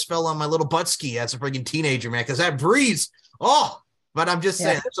 Foxy. I almost fell on my little butt ski as a freaking teenager, man, because that breeze. Oh. But I'm just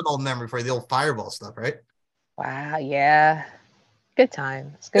saying, it's an old memory for you, the old fireball stuff, right? Wow, yeah. Good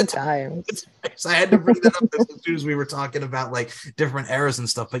times. Good times. So I had to bring that up as soon as we were talking about like different eras and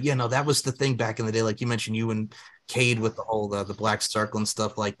stuff. But that was the thing back in the day. Like you mentioned, you and Cade with the whole the Black Circle and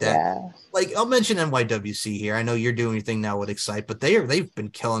stuff like that. Yeah. Like I'll mention NYWC here. I know you're doing your thing now with Excite, but they've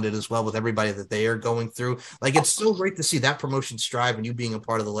been killing it as well with everybody that they are going through. Like it's so great to see that promotion strive and you being a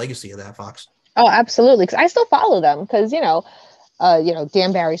part of the legacy of that, Fox. Oh, absolutely. Because I still follow them because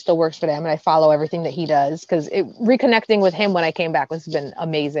Dan Barry still works for them, and I follow everything that he does because reconnecting with him when I came back has been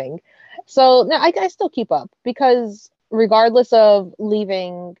amazing. So no, I still keep up because regardless of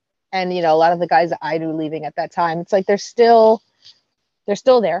leaving, and a lot of the guys that I knew leaving at that time, it's like they're still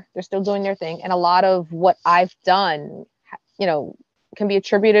there, they're still doing their thing, and a lot of what I've done, can be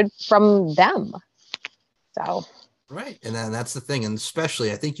attributed from them. So. Right. And then that's the thing. And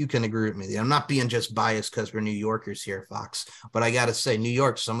especially, I think you can agree with me. I'm not being just biased because we're New Yorkers here, Fox. But I got to say, New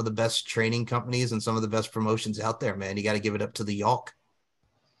York, some of the best training companies and some of the best promotions out there, man. You got to give it up to the Yawk.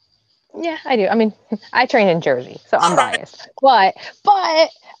 Yeah, I do. I mean, I train in Jersey, so I'm All right. biased. But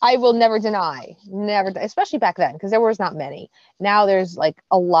I will never deny, especially back then, because there was not many. Now there's like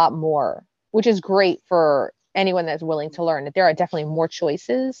a lot more, which is great for anyone that's willing to learn. That there are definitely more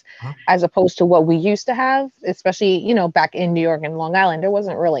choices Huh? as opposed to what we used to have, especially, back in New York and Long Island. There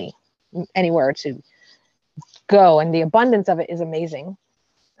wasn't really anywhere to go, and the abundance of it is amazing.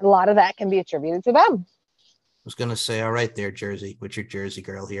 A lot of that can be attributed to them. Was gonna say, all right, there, Jersey, with your Jersey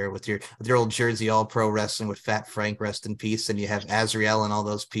girl here, with your old Jersey All Pro Wrestling with Fat Frank, rest in peace, and you have Azrael and all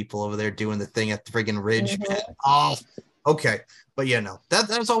those people over there doing the thing at the friggin' Ridge. Mm-hmm. Oh, okay, but yeah, no,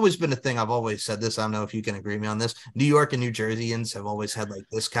 that's always been a thing. I've always said this. I don't know if you can agree with me on this. New York and New Jerseyans have always had like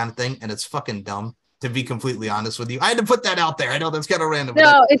this kind of thing, and it's fucking dumb. To be completely honest with you, I had to put that out there. I know that's kind of random.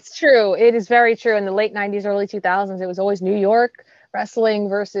 No, it's true. It is very true. In the late 90s, early 2000s, it was always New York wrestling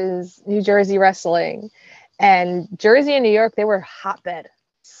versus New Jersey wrestling. And Jersey and New York, they were hotbed,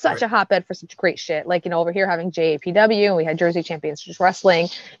 such a hotbed for such great shit. Like, over here having JAPW, and we had Jersey Championship Wrestling.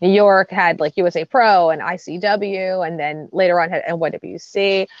 New York had like USA Pro and ICW, and then later on had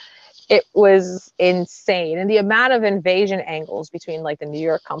NYWC. It was insane. And the amount of invasion angles between like the New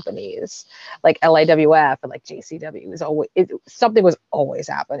York companies, like LAWF and like JCW, was always, something was always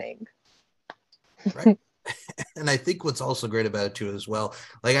happening. Right. And I think what's also great about it too as well,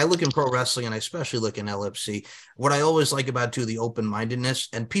 like I look in pro wrestling and I especially look in LFC, what I always like about too, the open-mindedness,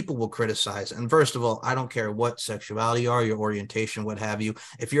 and people will criticize. And first of all, I don't care what sexuality you are, your orientation, what have you.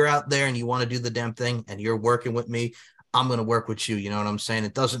 If you're out there and you want to do the damn thing and you're working with me, I'm going to work with you. You know what I'm saying?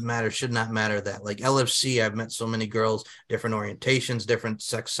 It doesn't matter, should not matter that. Like LFC, I've met so many girls, different orientations, different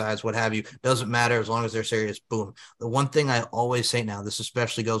sex size, what have you. Doesn't matter as long as they're serious. Boom. The one thing I always say now, this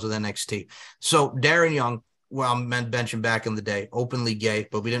especially goes with NXT. So Darren Young, well, I'm mentioned back in the day, openly gay,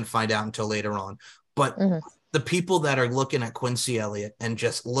 but we didn't find out until later on. But the people that are looking at Quincy Elliott and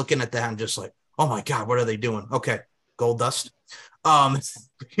just looking at that and just like, oh my God, what are they doing? Okay, Goldust. And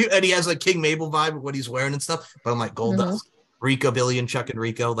he has like King Mabel vibe with what he's wearing and stuff. But I'm like, Goldust, Rico, Billy, and Chuck and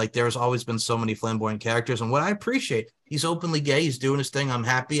Rico. Like, there's always been so many flamboyant characters. And what I appreciate, he's openly gay. He's doing his thing. I'm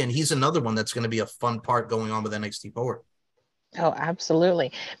happy. And he's another one that's going to be a fun part going on with NXT forward. Oh,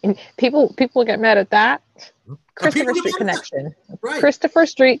 absolutely. I mean, people get mad at that. Christopher Street Connection. Right. Christopher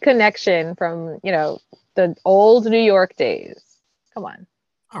Street Connection from, the old New York days. Come on.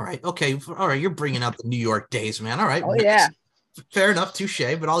 All right. Okay. All right. You're bringing up the New York days, man. All right. Oh, yeah. Fair enough. Touche.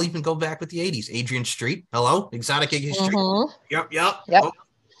 But I'll even go back with the 80s. Adrian Street. Hello. Exotic Adrian Street. Yep. Oh.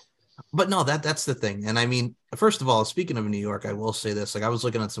 But no, that's the thing. And I mean, first of all, speaking of New York, I will say this. Like, I was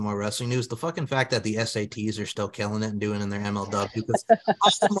looking at some more wrestling news. The fucking fact that the SATs are still killing it and doing in their MLW. Because,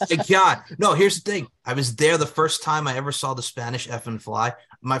 oh my God. No, here's the thing. I was there the first time I ever saw the Spanish effing fly.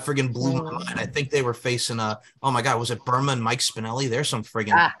 My friggin' blew my mind. I think they were facing oh my God, was it Burma and Mike Spinelli? There's some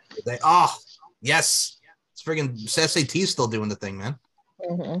friggin' yes. It's friggin' SAT's still doing the thing, man.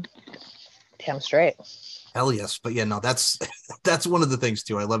 Damn straight. Hell yes. But yeah, no, that's one of the things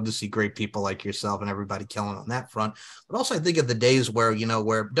too. I love to see great people like yourself and everybody killing on that front. But also I think of the days where,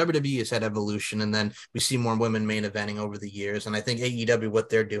 where WWE has had evolution and then we see more women main eventing over the years. And I think AEW, what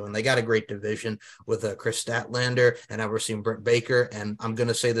they're doing, they got a great division with Chris Statlander, and now we're seeing Britt Baker. And I'm going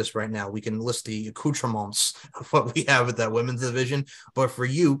to say this right now. We can list the accoutrements of what we have with that women's division. But for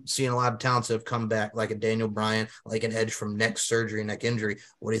you, seeing a lot of talents that have come back, like a Daniel Bryan, like an Edge from neck surgery, neck injury.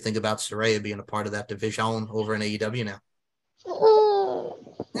 What do you think about Saraya being a part of that division over in AEW now?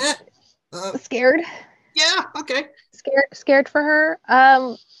 Scared. Yeah, okay. Scared for her.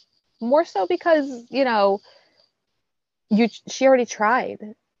 More so because, she already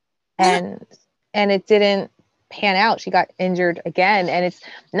tried and it didn't pan out. She got injured again. And it's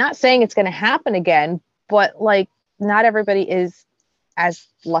not saying it's gonna happen again, but like not everybody is as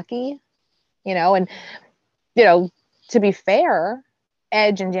lucky, and to be fair,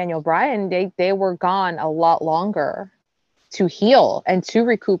 Edge and Daniel Bryan, they were gone a lot longer to heal and to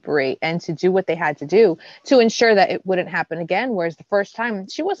recuperate and to do what they had to do to ensure that it wouldn't happen again. Whereas the first time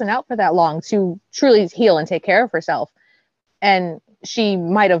she wasn't out for that long to truly heal and take care of herself. And she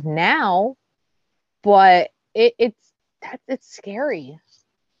might have now, but it's scary.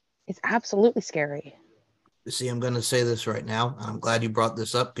 It's absolutely scary. See, I'm going to say this right now. I'm glad you brought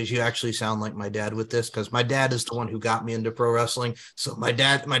this up because you actually sound like my dad with this, because my dad is the one who got me into pro wrestling. So my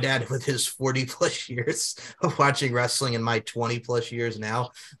dad with his 40 plus years of watching wrestling and my 20 plus years now.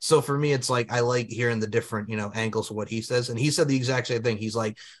 So for me, it's like, I like hearing the different, angles of what he says. And he said the exact same thing. He's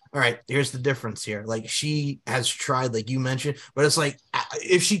like, all right, here's the difference here. Like, she has tried, like you mentioned, but it's like,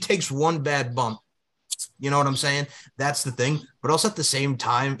 if she takes one bad bump, You know what I'm saying? That's the thing. But also at the same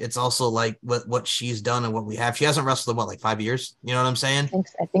time, it's also like what she's done and what we have. She hasn't wrestled in what, like 5 years? You know what I'm saying?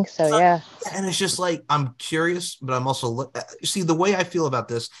 I think so, yeah. And it's just like, I'm curious, but I'm also see the way I feel about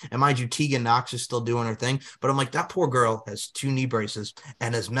this. And mind you, Tegan Knox is still doing her thing, but I'm like, that poor girl has 2 knee braces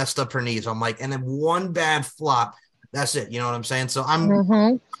and has messed up her knees. I'm like, and then one bad flop, that's it. You know what I'm saying? So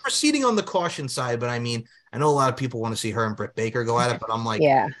I'm proceeding on the caution side, but I mean, I know a lot of people want to see her and Britt Baker go at it, but I'm like,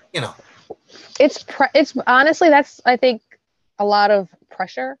 yeah, you know, it's honestly, that's, I think, a lot of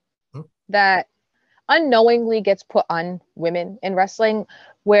pressure that unknowingly gets put on women in wrestling,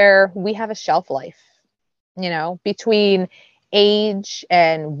 where we have a shelf life, you know, between age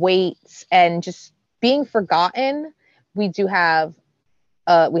and weight and just being forgotten. We do have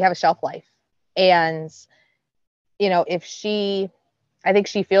we have a shelf life. And, you know, I think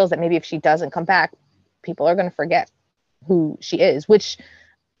she feels that maybe if she doesn't come back, people are going to forget who she is, which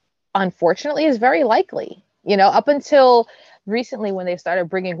unfortunately is very likely. You know, up until recently, when they started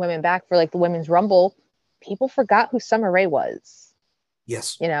bringing women back for like the Women's Rumble, people forgot who Summer Rae was.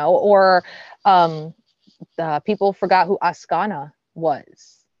 yes, You know, or people forgot who Ascana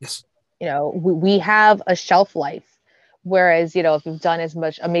was. yes, You know, we have a shelf life. Whereas, you know, if you've done as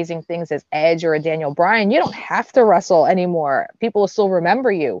much amazing things as Edge or a Daniel Bryan, you don't have to wrestle anymore. People will still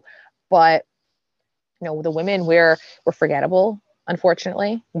remember you. But, you know, the women, we're forgettable,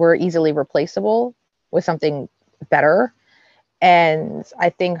 unfortunately. We're easily replaceable with something better. And I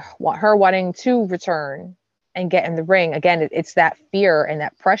think her wanting to return and get in the ring, again, it's that fear and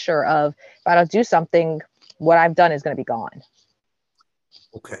that pressure of, if I don't do something, what I've done is going to be gone.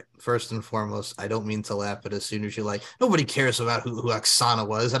 Okay, first and foremost, I don't mean to laugh, but as soon as you're like, nobody cares about who Oksana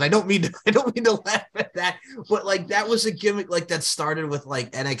was, and I don't mean to laugh at that, but like that was a gimmick like that started with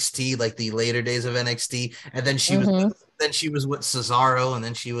like NXT, like the later days of NXT, and then she was with Cesaro, and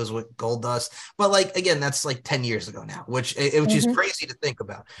then she was with Goldust. But like again, that's like 10 years ago now, which is crazy to think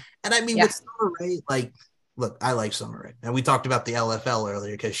about. And I mean, with Summer Rae, like, look, I like Summer Rae, and we talked about the LFL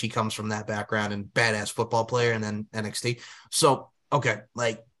earlier because she comes from that background and badass football player, and then NXT. So. Okay,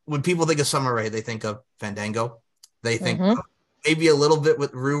 like when people think of Summer Rae, they think of Fandango. They think of maybe a little bit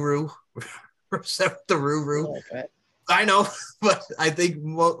with Ruru, except the Ruru. I know, but I think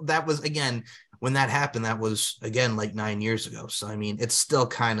that was, again, when that happened, that was, again, like 9 years ago. So, I mean, it's still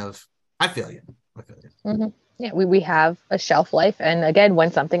kind of, I feel you. Yeah, we have a shelf life. And again,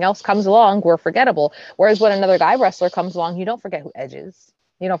 when something else comes along, we're forgettable. Whereas when another guy wrestler comes along, you don't forget who Edge is.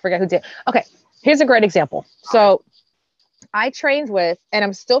 You don't forget who did. Okay, here's a great example. So I trained with, and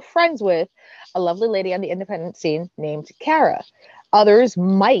I'm still friends with, a lovely lady on the independent scene named Kara. Others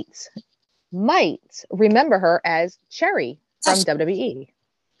might remember her as Cherry from WWE.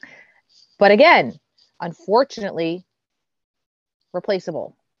 But again, unfortunately,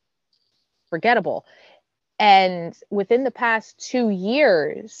 replaceable, forgettable. And within the past 2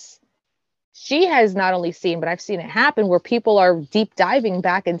 years, she has not only seen, but I've seen it happen where people are deep diving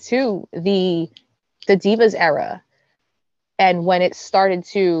back into the Divas era. And when it started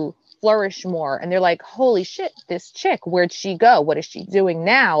to flourish more, and they're like, holy shit, this chick, where'd she go? What is she doing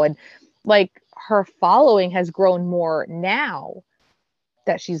now? And like, her following has grown more now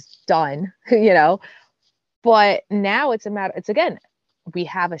that she's done, you know, but now it's again, we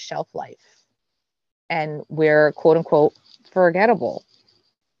have a shelf life and we're quote unquote forgettable.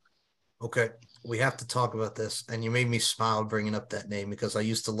 Okay. We have to talk about this, and you made me smile bringing up that name because I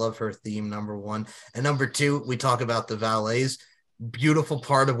used to love her theme, number one. And number two, we talk about the valets. Beautiful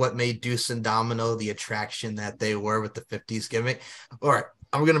part of what made Deuce and Domino the attraction that they were with the 50s gimmick. All right,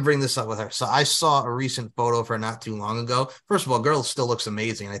 I'm going to bring this up with her. So I saw a recent photo of her not too long ago. First of all, girl still looks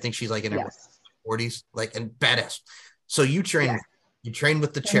amazing. I think she's like in her 40s, like, and badass. So you train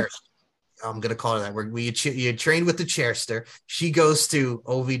with the chair. I'm going to call her that. You trained with the chairster. She goes to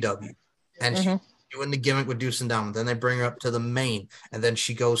OVW. And she's doing the gimmick with Deuce and Domino. Then they bring her up to the main, and then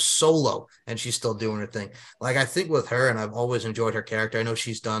she goes solo, and she's still doing her thing. Like, I think with her, and I've always enjoyed her character. I know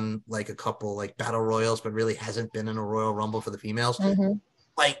she's done like a couple like battle royals, but really hasn't been in a Royal Rumble for the females.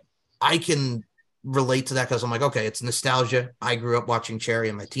 Like, I can relate to that because I'm like, okay, it's nostalgia. I grew up watching Cherry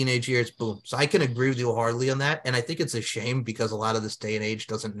in my teenage years. Boom. So I can agree with you hardly on that. And I think it's a shame because a lot of this day and age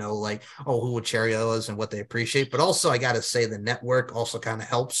doesn't know like, who a Cherry is and what they appreciate. But also, I got to say the network also kind of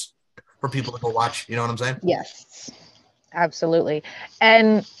helps for people to go watch, you know what I'm saying? Yes, absolutely.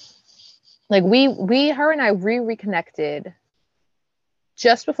 And like her and I reconnected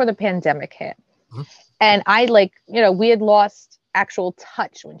just before the pandemic hit. And I we had lost actual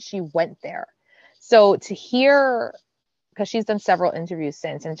touch when she went there. So to hear, because she's done several interviews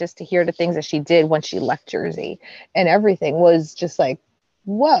since, and just to hear the things that she did when she left Jersey and everything was just like,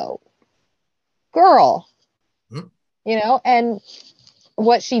 whoa, girl, And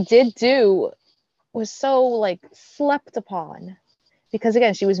what she did do was so like slept upon, because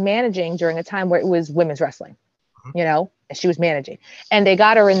again, she was managing during a time where it was women's wrestling, and she was managing, and they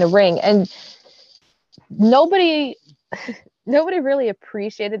got her in the ring, and nobody really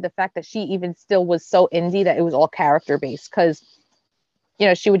appreciated the fact that she even still was so indie, that it was all character based, because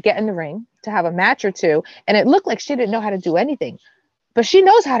she would get in the ring to have a match or two, and it looked like she didn't know how to do anything, but she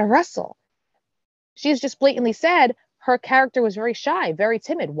knows how to wrestle. She's just blatantly said her character was very shy, very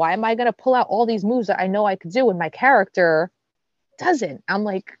timid. Why am I going to pull out all these moves that I know I could do when my character doesn't? I'm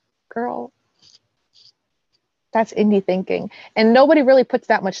like, girl, that's indie thinking. And nobody really puts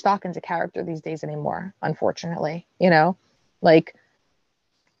that much stock into character these days anymore, unfortunately. Like,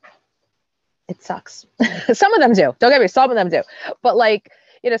 it sucks. Some of them do. Don't get me, some of them do. But like,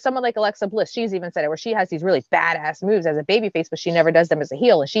 someone like Alexa Bliss, she's even said it, where she has these really badass moves as a babyface, but she never does them as a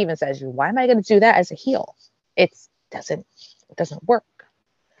heel. And she even says, why am I going to do that as a heel? It doesn't work.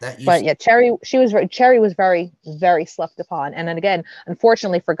 But yeah, Cherry was very, very slept upon. And then again,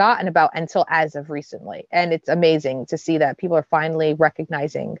 unfortunately forgotten about until as of recently. And it's amazing to see that people are finally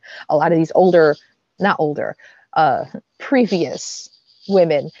recognizing a lot of these previous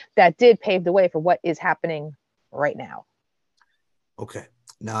women that did pave the way for what is happening right now. Okay.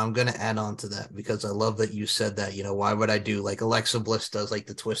 Now I'm going to add on to that, because I love that you said that, why would I do like Alexa Bliss does like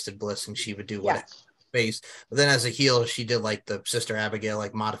the Twisted Bliss, and she would do what face, but then as a heel, she did like the Sister Abigail,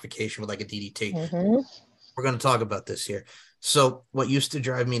 like modification with like a DDT. We're going to talk about this here. So what used to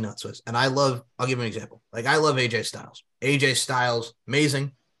drive me nuts was, and I'll give you an example. Like, I love AJ Styles. AJ Styles,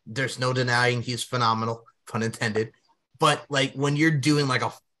 amazing. There's no denying he's phenomenal, pun intended. But like, when you're doing like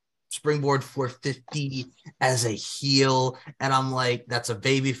a springboard 450 as a heel, and I'm like, that's a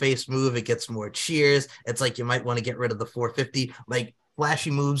babyface move, it gets more cheers. It's like, you might want to get rid of the 450. Like,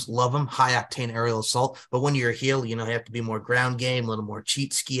 flashy moves, love them, high octane aerial assault. But when you're a heel, you have to be more ground game, a little more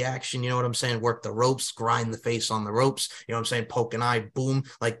cheat ski action. You know what I'm saying? Work the ropes, grind the face on the ropes. You know what I'm saying? Poke an eye, boom.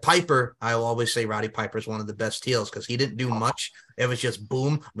 Like Piper, I will always say Roddy Piper is one of the best heels, because he didn't do much. It was just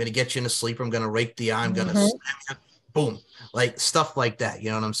boom. I'm going to get you in a sleeper. I'm going to rake the eye. I'm going to slam you. Boom. Like stuff like that. You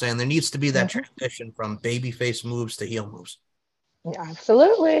know what I'm saying? There needs to be that transition from babyface moves to heel moves.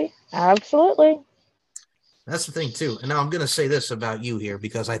 Absolutely. That's the thing too. And now I'm going to say this about you here,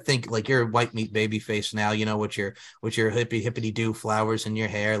 because I think like you're a white meat baby face now, with your hippity do flowers in your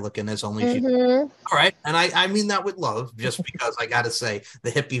hair, looking as only all right. And I mean that with love, just because I got to say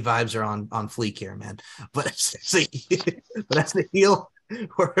the hippie vibes are on fleek here, man. But as the heel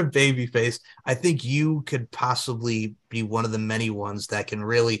or a baby face, I think you could possibly be one of the many ones that can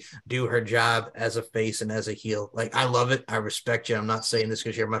really do her job as a face and as a heel. Like, I love it. I respect you. I'm not saying this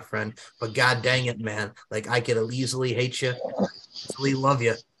because you're my friend, but god dang it, man. Like, I could easily hate you, easily love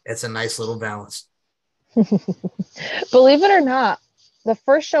you. It's a nice little balance. Believe it or not, the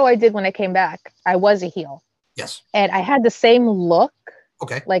first show I did when I came back, I was a heel. Yes. And I had the same look.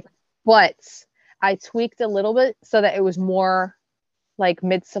 Okay. Like, but I tweaked a little bit so that it was more like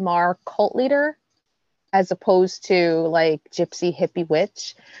Midsommar cult leader, as opposed to like gypsy hippie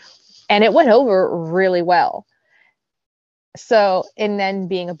witch, and it went over really well. So, and then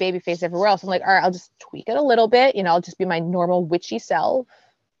being a babyface everywhere else, I'm like, all right, I'll just tweak it a little bit, I'll just be my normal witchy self,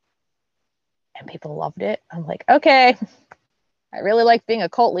 and people loved it. I'm like, okay, I really like being a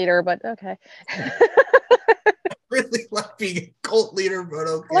cult leader, but okay. Really like being a cult leader, but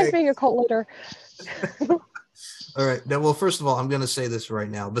okay. I like being a cult leader. All right. Now, well, first of all, I'm going to say this right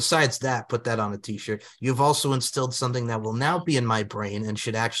now. Besides that, put that on a t-shirt. You've also instilled something that will now be in my brain and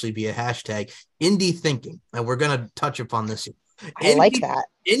should actually be a hashtag: indie thinking. And we're going to touch upon this here. I like that.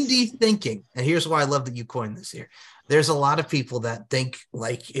 Indie thinking. And here's why I love that you coined this here. There's a lot of people that think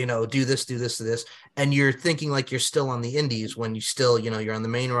like, do this, do this. And you're thinking like you're still on the indies when you still, you're on the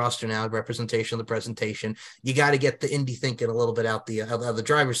main roster now, representation of the presentation. You got to get the indie thinking a little bit out the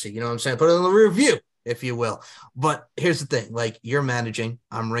driver's seat. You know what I'm saying? Put it in the rear view, if you will. But here's the thing, like, you're managing,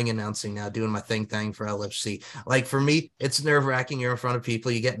 I'm ring announcing now, doing my thing for LFC. Like, for me, it's nerve-wracking. You're in front of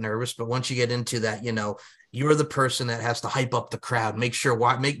people, you get nervous, but once you get into that, you're the person that has to hype up the crowd,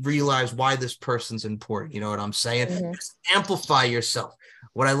 realize why this person's important. You know what I'm saying? Just amplify yourself.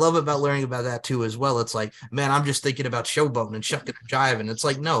 What I love about learning about that too, as well, it's like, man, I'm just thinking about showboating and shucking and jiving. It's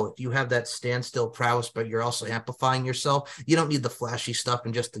like, no, if you have that standstill prowess, but you're also amplifying yourself, you don't need the flashy stuff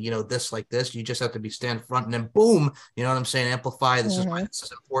and just, this like this. You just have to be stand front and then boom, you know what I'm saying? Amplify. This is why this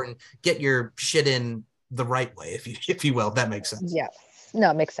is important. Get your shit in the right way, if you will. If that makes sense. Yeah.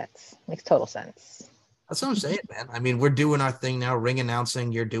 No, it makes sense. Makes total sense. That's what I'm saying, man. I mean, we're doing our thing now, ring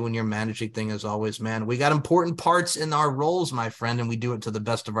announcing. You're doing your managing thing as always, man. We got important parts in our roles, my friend, and we do it to the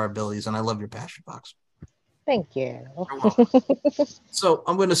best of our abilities. And I love your passion, Fox. Thank you. So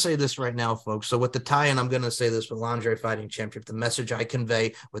I'm going to say this right now, folks. So with the tie-in, I'm going to say this with Lingerie Fighting Championship. The message I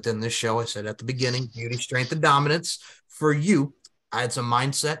convey within this show, I said at the beginning, beauty, strength, and dominance. For you, it's a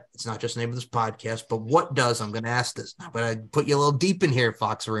mindset. It's not just the name of this podcast, but what does, I'm going to ask this, but I put you a little deep in here,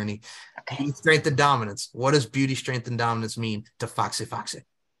 Fox Rooney. Okay. Beauty, strength, and dominance. What does beauty, strength, and dominance mean to Foxy Foxy?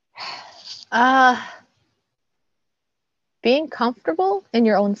 Being comfortable in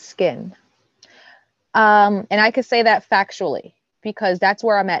your own skin. And I could say that factually because that's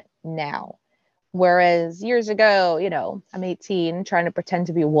where I'm at now. Whereas years ago, I'm 18 trying to pretend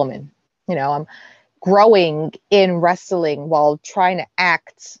to be a woman. I'm growing in wrestling while trying to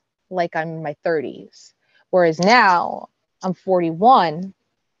act like I'm in my 30s. Whereas now I'm 41.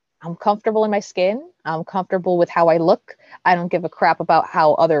 I'm comfortable in my skin. I'm comfortable with how I look. I don't give a crap about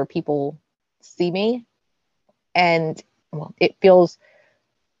how other people see me. And it feels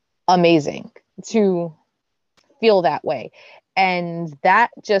amazing to feel that way. And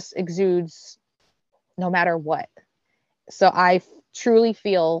that just exudes no matter what. So I truly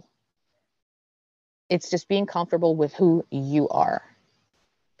feel it's just being comfortable with who you are.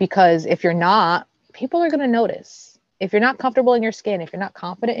 Because if you're not, people are going to notice. If you're not comfortable in your skin, if you're not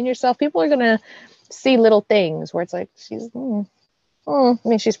confident in yourself, people are going to see little things where it's like, she's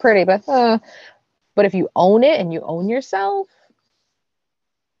pretty, but if you own it and you own yourself,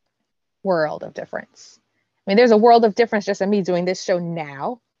 world of difference. I mean, there's a world of difference just in me doing this show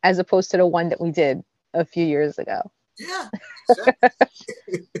now, as opposed to the one that we did a few years ago. Yeah,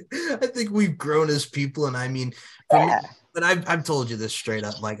 exactly. I think we've grown as people, and I mean, but I've told you this straight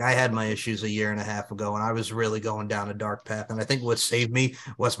up. Like, I had my issues a year and a half ago, and I was really going down a dark path. And I think what saved me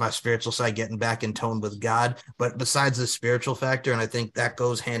was my spiritual side, getting back in tone with God. But besides the spiritual factor, and I think that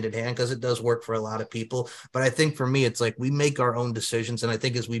goes hand in hand because it does work for a lot of people. But I think for me, it's like we make our own decisions. And I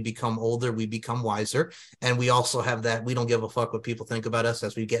think as we become older, we become wiser. And we also have that we don't give a fuck what people think about us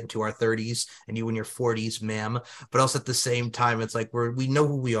as we get into our 30s and you in your 40s, ma'am. But also at the same time, it's like we know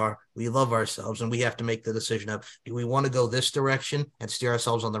who we are. We love ourselves, and we have to make the decision of, do we want to go this direction and steer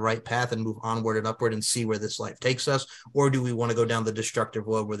ourselves on the right path and move onward and upward and see where this life takes us? Or do we want to go down the destructive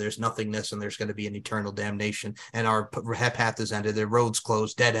road where there's nothingness and there's going to be an eternal damnation and our path is ended, the road's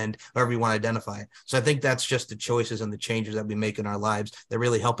closed, dead end, however you want to identify it. So I think that's just the choices and the changes that we make in our lives that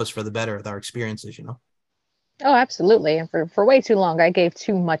really help us for the better with our experiences, Oh, absolutely. And for way too long, I gave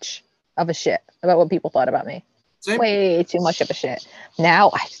too much of a shit about what people thought about me. Same. Way too much of a shit. Now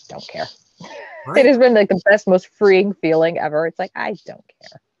I just don't care. Right. It has been like the best, most freeing feeling ever. It's like, I don't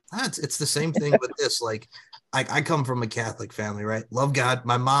care. It's the same thing with this. Like, I come from a Catholic family, right? Love God.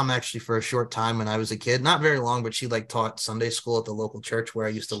 My mom actually, for a short time when I was a kid, not very long, but she taught Sunday school at the local church where I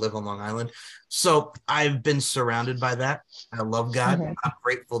used to live on Long Island. So I've been surrounded by that. I love God. Mm-hmm. I'm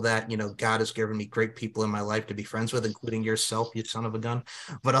grateful that, God has given me great people in my life to be friends with, including yourself, you son of a gun.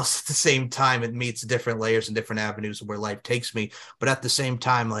 But also at the same time, it meets different layers and different avenues of where life takes me. But at the same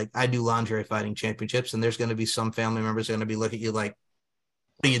time, like, I do Lingerie Fighting Championships, and there's going to be some family members going to be looking at you like,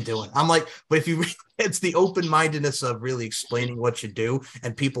 what are you doing? I'm like, but if you, it's the open-mindedness of really explaining what you do,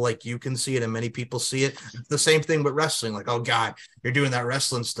 and people like you can see it, and many people see it. It's the same thing with wrestling. Like, oh God, you're doing that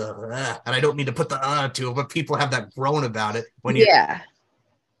wrestling stuff, and I don't need to put the to it, but people have that groan about it when you. Yeah.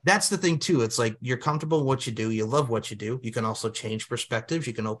 That's the thing too. It's like you're comfortable in what you do. You love what you do. You can also change perspectives.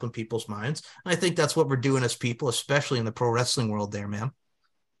 You can open people's minds. And I think that's what we're doing as people, especially in the pro wrestling world there, man.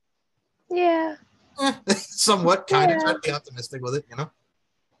 Yeah. Somewhat, kind of. Try to be optimistic with it,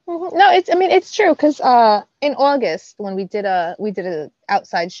 No, it's true because in August when we did a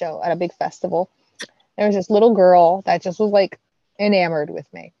outside show at a big festival, there was this little girl that just was like enamored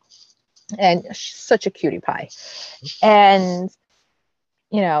with me, and she's such a cutie pie, and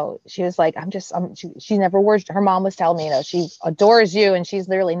she was like, she never words. Her mom was telling me, she adores you, and she's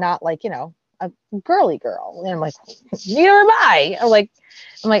literally not like a girly girl, and I'm like, neither am I. I'm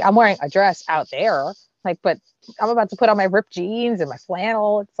like I'm wearing a dress out there, like, but I'm about to put on my ripped jeans and my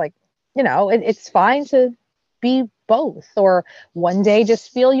flannel. It's like, it's fine to be both, or one day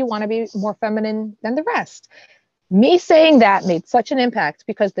just feel you want to be more feminine than the rest. Me saying that made such an impact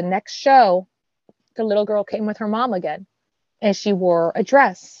because the next show, the little girl came with her mom again, and she wore a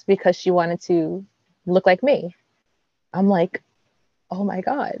dress because she wanted to look like me. I'm like, oh my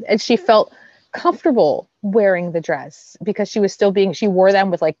God. And she felt comfortable wearing the dress because she wore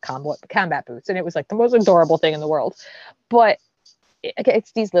them with like combat boots, and it was like the most adorable thing in the world. But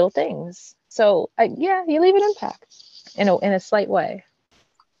it's these little things. So you leave an impact in a slight way.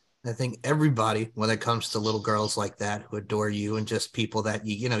 I think everybody, when it comes to little girls like that who adore you and just people that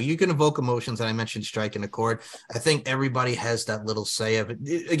you can evoke emotions. And I mentioned striking a chord. I think everybody has that little say of it.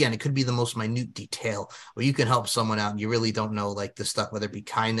 Again, it could be the most minute detail where you can help someone out and you really don't know like the stuff, whether it be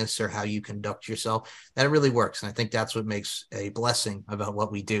kindness or how you conduct yourself. That really works. And I think that's what makes a blessing about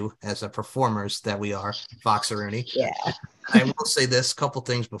what we do as a performers that we are, Foxaroonie. Yeah. I will say this couple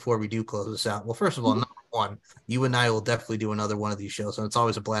things before we do close this out. Well, first of all, number one, you and I will definitely do another one of these shows, and it's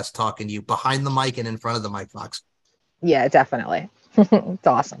always a blast talking to you behind the mic and in front of the mic, Fox. Yeah, definitely. It's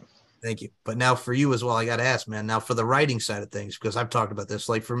awesome. Thank you. But now for you as well, I got to ask, man, now for the writing side of things, because I've talked about this,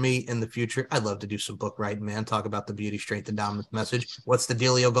 like for me in the future, I'd love to do some book writing, man, talk about the beauty, strength, and dominance message. What's the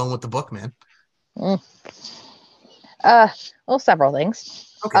dealio going with the book, man? Well, several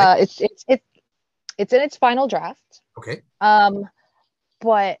things. Okay. It's in its final draft. Okay.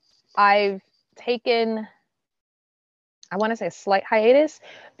 But I've taken, I want to say, a slight hiatus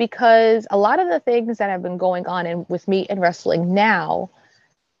because a lot of the things that have been going on with me in wrestling now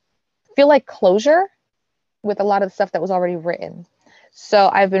feel like closure with a lot of the stuff that was already written. So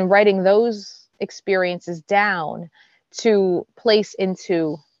I've been writing those experiences down to place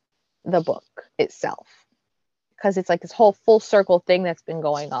into the book itself, because it's like this whole full circle thing that's been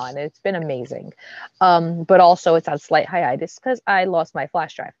going on. It's been amazing. But also it's on slight hiatus because I lost my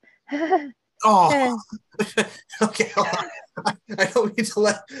flash drive. Oh, okay. I don't need to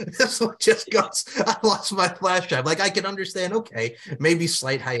let this one just goes. I lost my flash drive. Like I can understand. Okay, maybe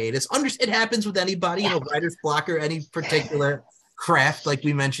slight hiatus. It happens with anybody. Writer's block or any particular craft, like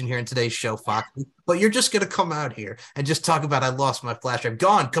we mentioned here in today's show, Fox. But you're just gonna come out here and just talk about I lost my flash drive.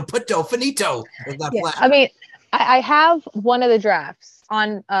 Gone, capito, finito. Yeah. I mean, I have one of the drafts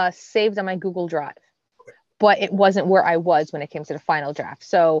on saved on my Google Drive, but it wasn't where I was when it came to the final draft.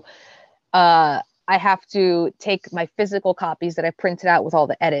 So I have to take my physical copies that I printed out with all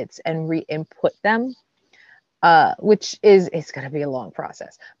the edits and re-input them, which is going to be a long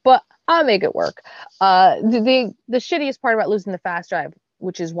process, but I'll make it work. The shittiest part about losing the fast drive,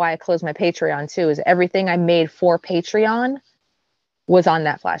 which is why I closed my Patreon too, is everything I made for Patreon was on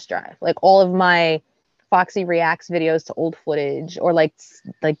that flash drive. Like all of my Foxy reacts videos to old footage, or like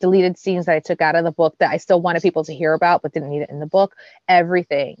deleted scenes that I took out of the book that I still wanted people to hear about but didn't need it in the book.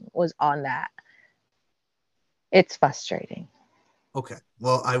 Everything was on that. It's frustrating. Okay.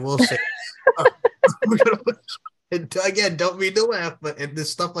 Well, I will say, again, don't mean to laugh, but this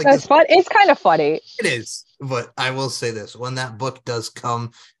stuff like That's this, fun. It's kind of funny. It is, but I will say this: when that book does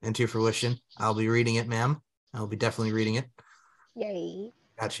come into fruition, I'll be reading it, ma'am. I'll be definitely reading it. Yay!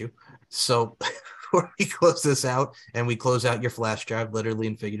 Got you. So before we close this out and we close out your flash drive, literally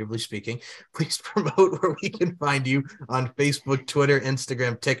and figuratively speaking, please promote where we can find you on Facebook, Twitter,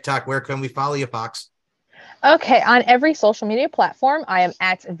 Instagram, TikTok. Where can we follow you, Fox? Okay, on every social media platform, I am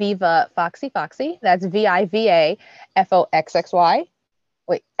at Viva Foxy Foxy. That's VIVA FOXXY.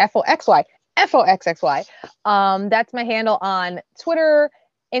 Wait, FOXY. FOXXY. That's my handle on Twitter,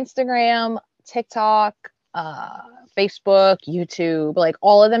 Instagram, TikTok, Facebook, YouTube. Like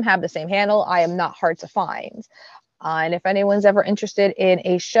all of them have the same handle. I am not hard to find. And if anyone's ever interested in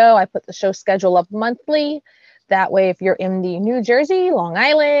a show, I put the show schedule up monthly. That way, if you're in the New Jersey, Long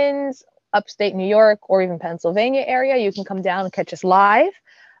Island, upstate New York, or even Pennsylvania area, you can come down and catch us live.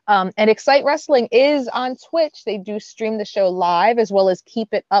 And Excite Wrestling is on Twitch. They do stream the show live as well as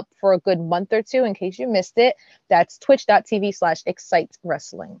keep it up for a good month or two in case you missed it. That's twitch.tv/Excite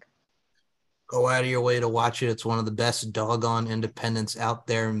Wrestling. Go out of your way to watch it. It's one of the best doggone independents out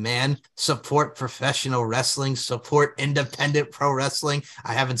there, man. Support professional wrestling. Support independent pro wrestling.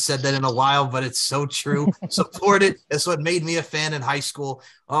 I haven't said that in a while, but it's so true. Support it. It's what made me a fan in high school.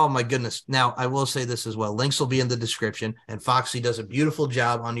 Oh, my goodness. Now, I will say this as well. Links will be in the description, and Foxy does a beautiful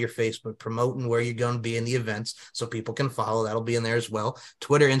job on your Facebook promoting where you're going to be in the events so people can follow. That'll be in there as well.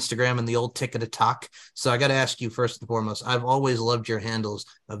 Twitter, Instagram, and the old ticket to talk. So I got to ask you first and foremost, I've always loved your handles,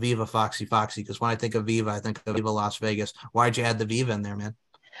 Aviva Foxy Foxy, because when I think of Viva, I think of Viva Las Vegas. Why'd you add the Viva in there, man?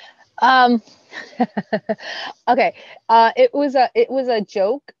 Okay. It was a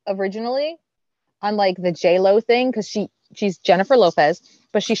joke originally on like the J-Lo thing, because she's Jennifer Lopez,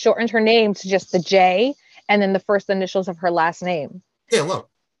 but she shortened her name to just the J and then the first initials of her last name. Yeah, look.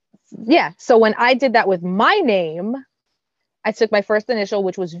 Yeah. So when I did that with my name, I took my first initial,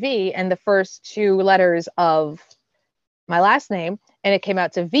 which was V, and the first two letters of my last name, and it came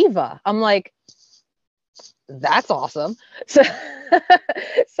out to Viva. I'm like, that's awesome. So,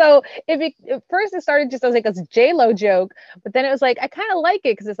 at first it started just as like a J-Lo joke, but then it was like, I kind of like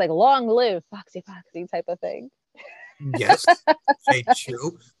it because it's like long live Foxy Foxy type of thing. Yes, say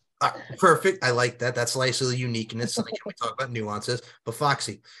true. Perfect. I like that. That's slightly uniqueness. Like we talk about nuances. But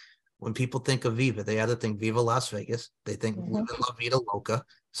Foxy, when people think of Viva, they either think Viva Las Vegas, they think Live La Vida Loca.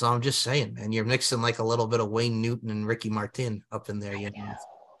 So I'm just saying, man, you're mixing like a little bit of Wayne Newton and Ricky Martin up in there. You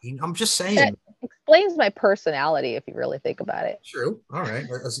know, I'm just saying. That explains my personality if you really think about it. True. All right.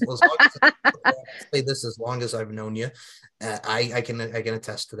 As long as I say this, as long as I've known you, I can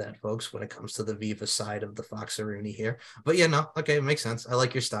attest to that, folks. When it comes to the Viva side of the Foxaroonie here, but yeah, no, okay, it makes sense. I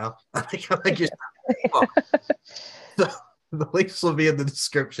like your style. I like your style. So, the links will be in the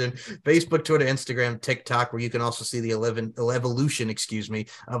description. Facebook, Twitter, Instagram, TikTok, where you can also see the evolution,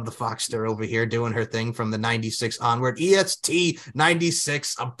 of the Foxster over here doing her thing from the 96 onward. EST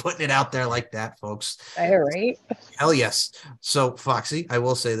 96. I'm putting it out there like that, folks. All right. Hell yes. So, Foxy, I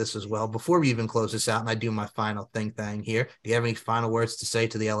will say this as well. Before we even close this out and I do my final thing here, do you have any final words to say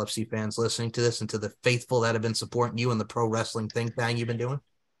to the LFC fans listening to this and to the faithful that have been supporting you in the pro wrestling thing you've been doing?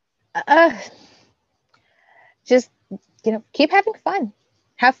 Just, keep having fun.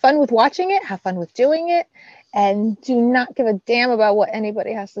 Have fun with watching it. Have fun with doing it. And do not give a damn about what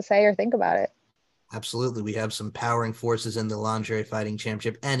anybody has to say or think about it. Absolutely. We have some powering forces in the Lingerie Fighting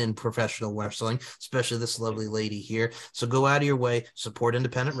Championship and in professional wrestling, especially this lovely lady here. So go out of your way, support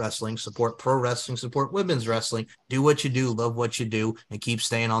independent wrestling, support pro wrestling, support women's wrestling. Do what you do, love what you do, and keep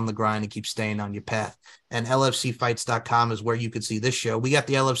staying on the grind and keep staying on your path. And LFCfights.com is where you can see this show. We got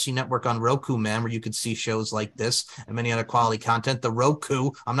the LFC network on Roku, man, where you can see shows like this and many other quality content. The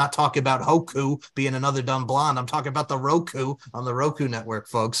Roku, I'm not talking about Hoku being another dumb blonde. I'm talking about the Roku on the Roku network,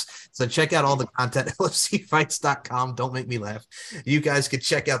 folks. So check out all the content at LFCfights.com. Don't make me laugh. You guys could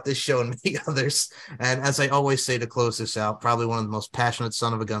check out this show and many others. And as I always say to close this out, probably one of the most passionate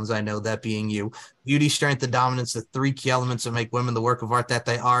son of a guns I know, that being you. Beauty, strength, and dominance, the three key elements that make women the work of art that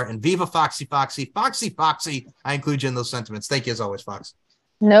they are. And Viva Foxy, Foxy, Foxy, Foxy. I include you in those sentiments. Thank you as always, Fox.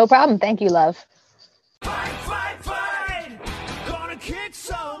 No problem. Thank you, love.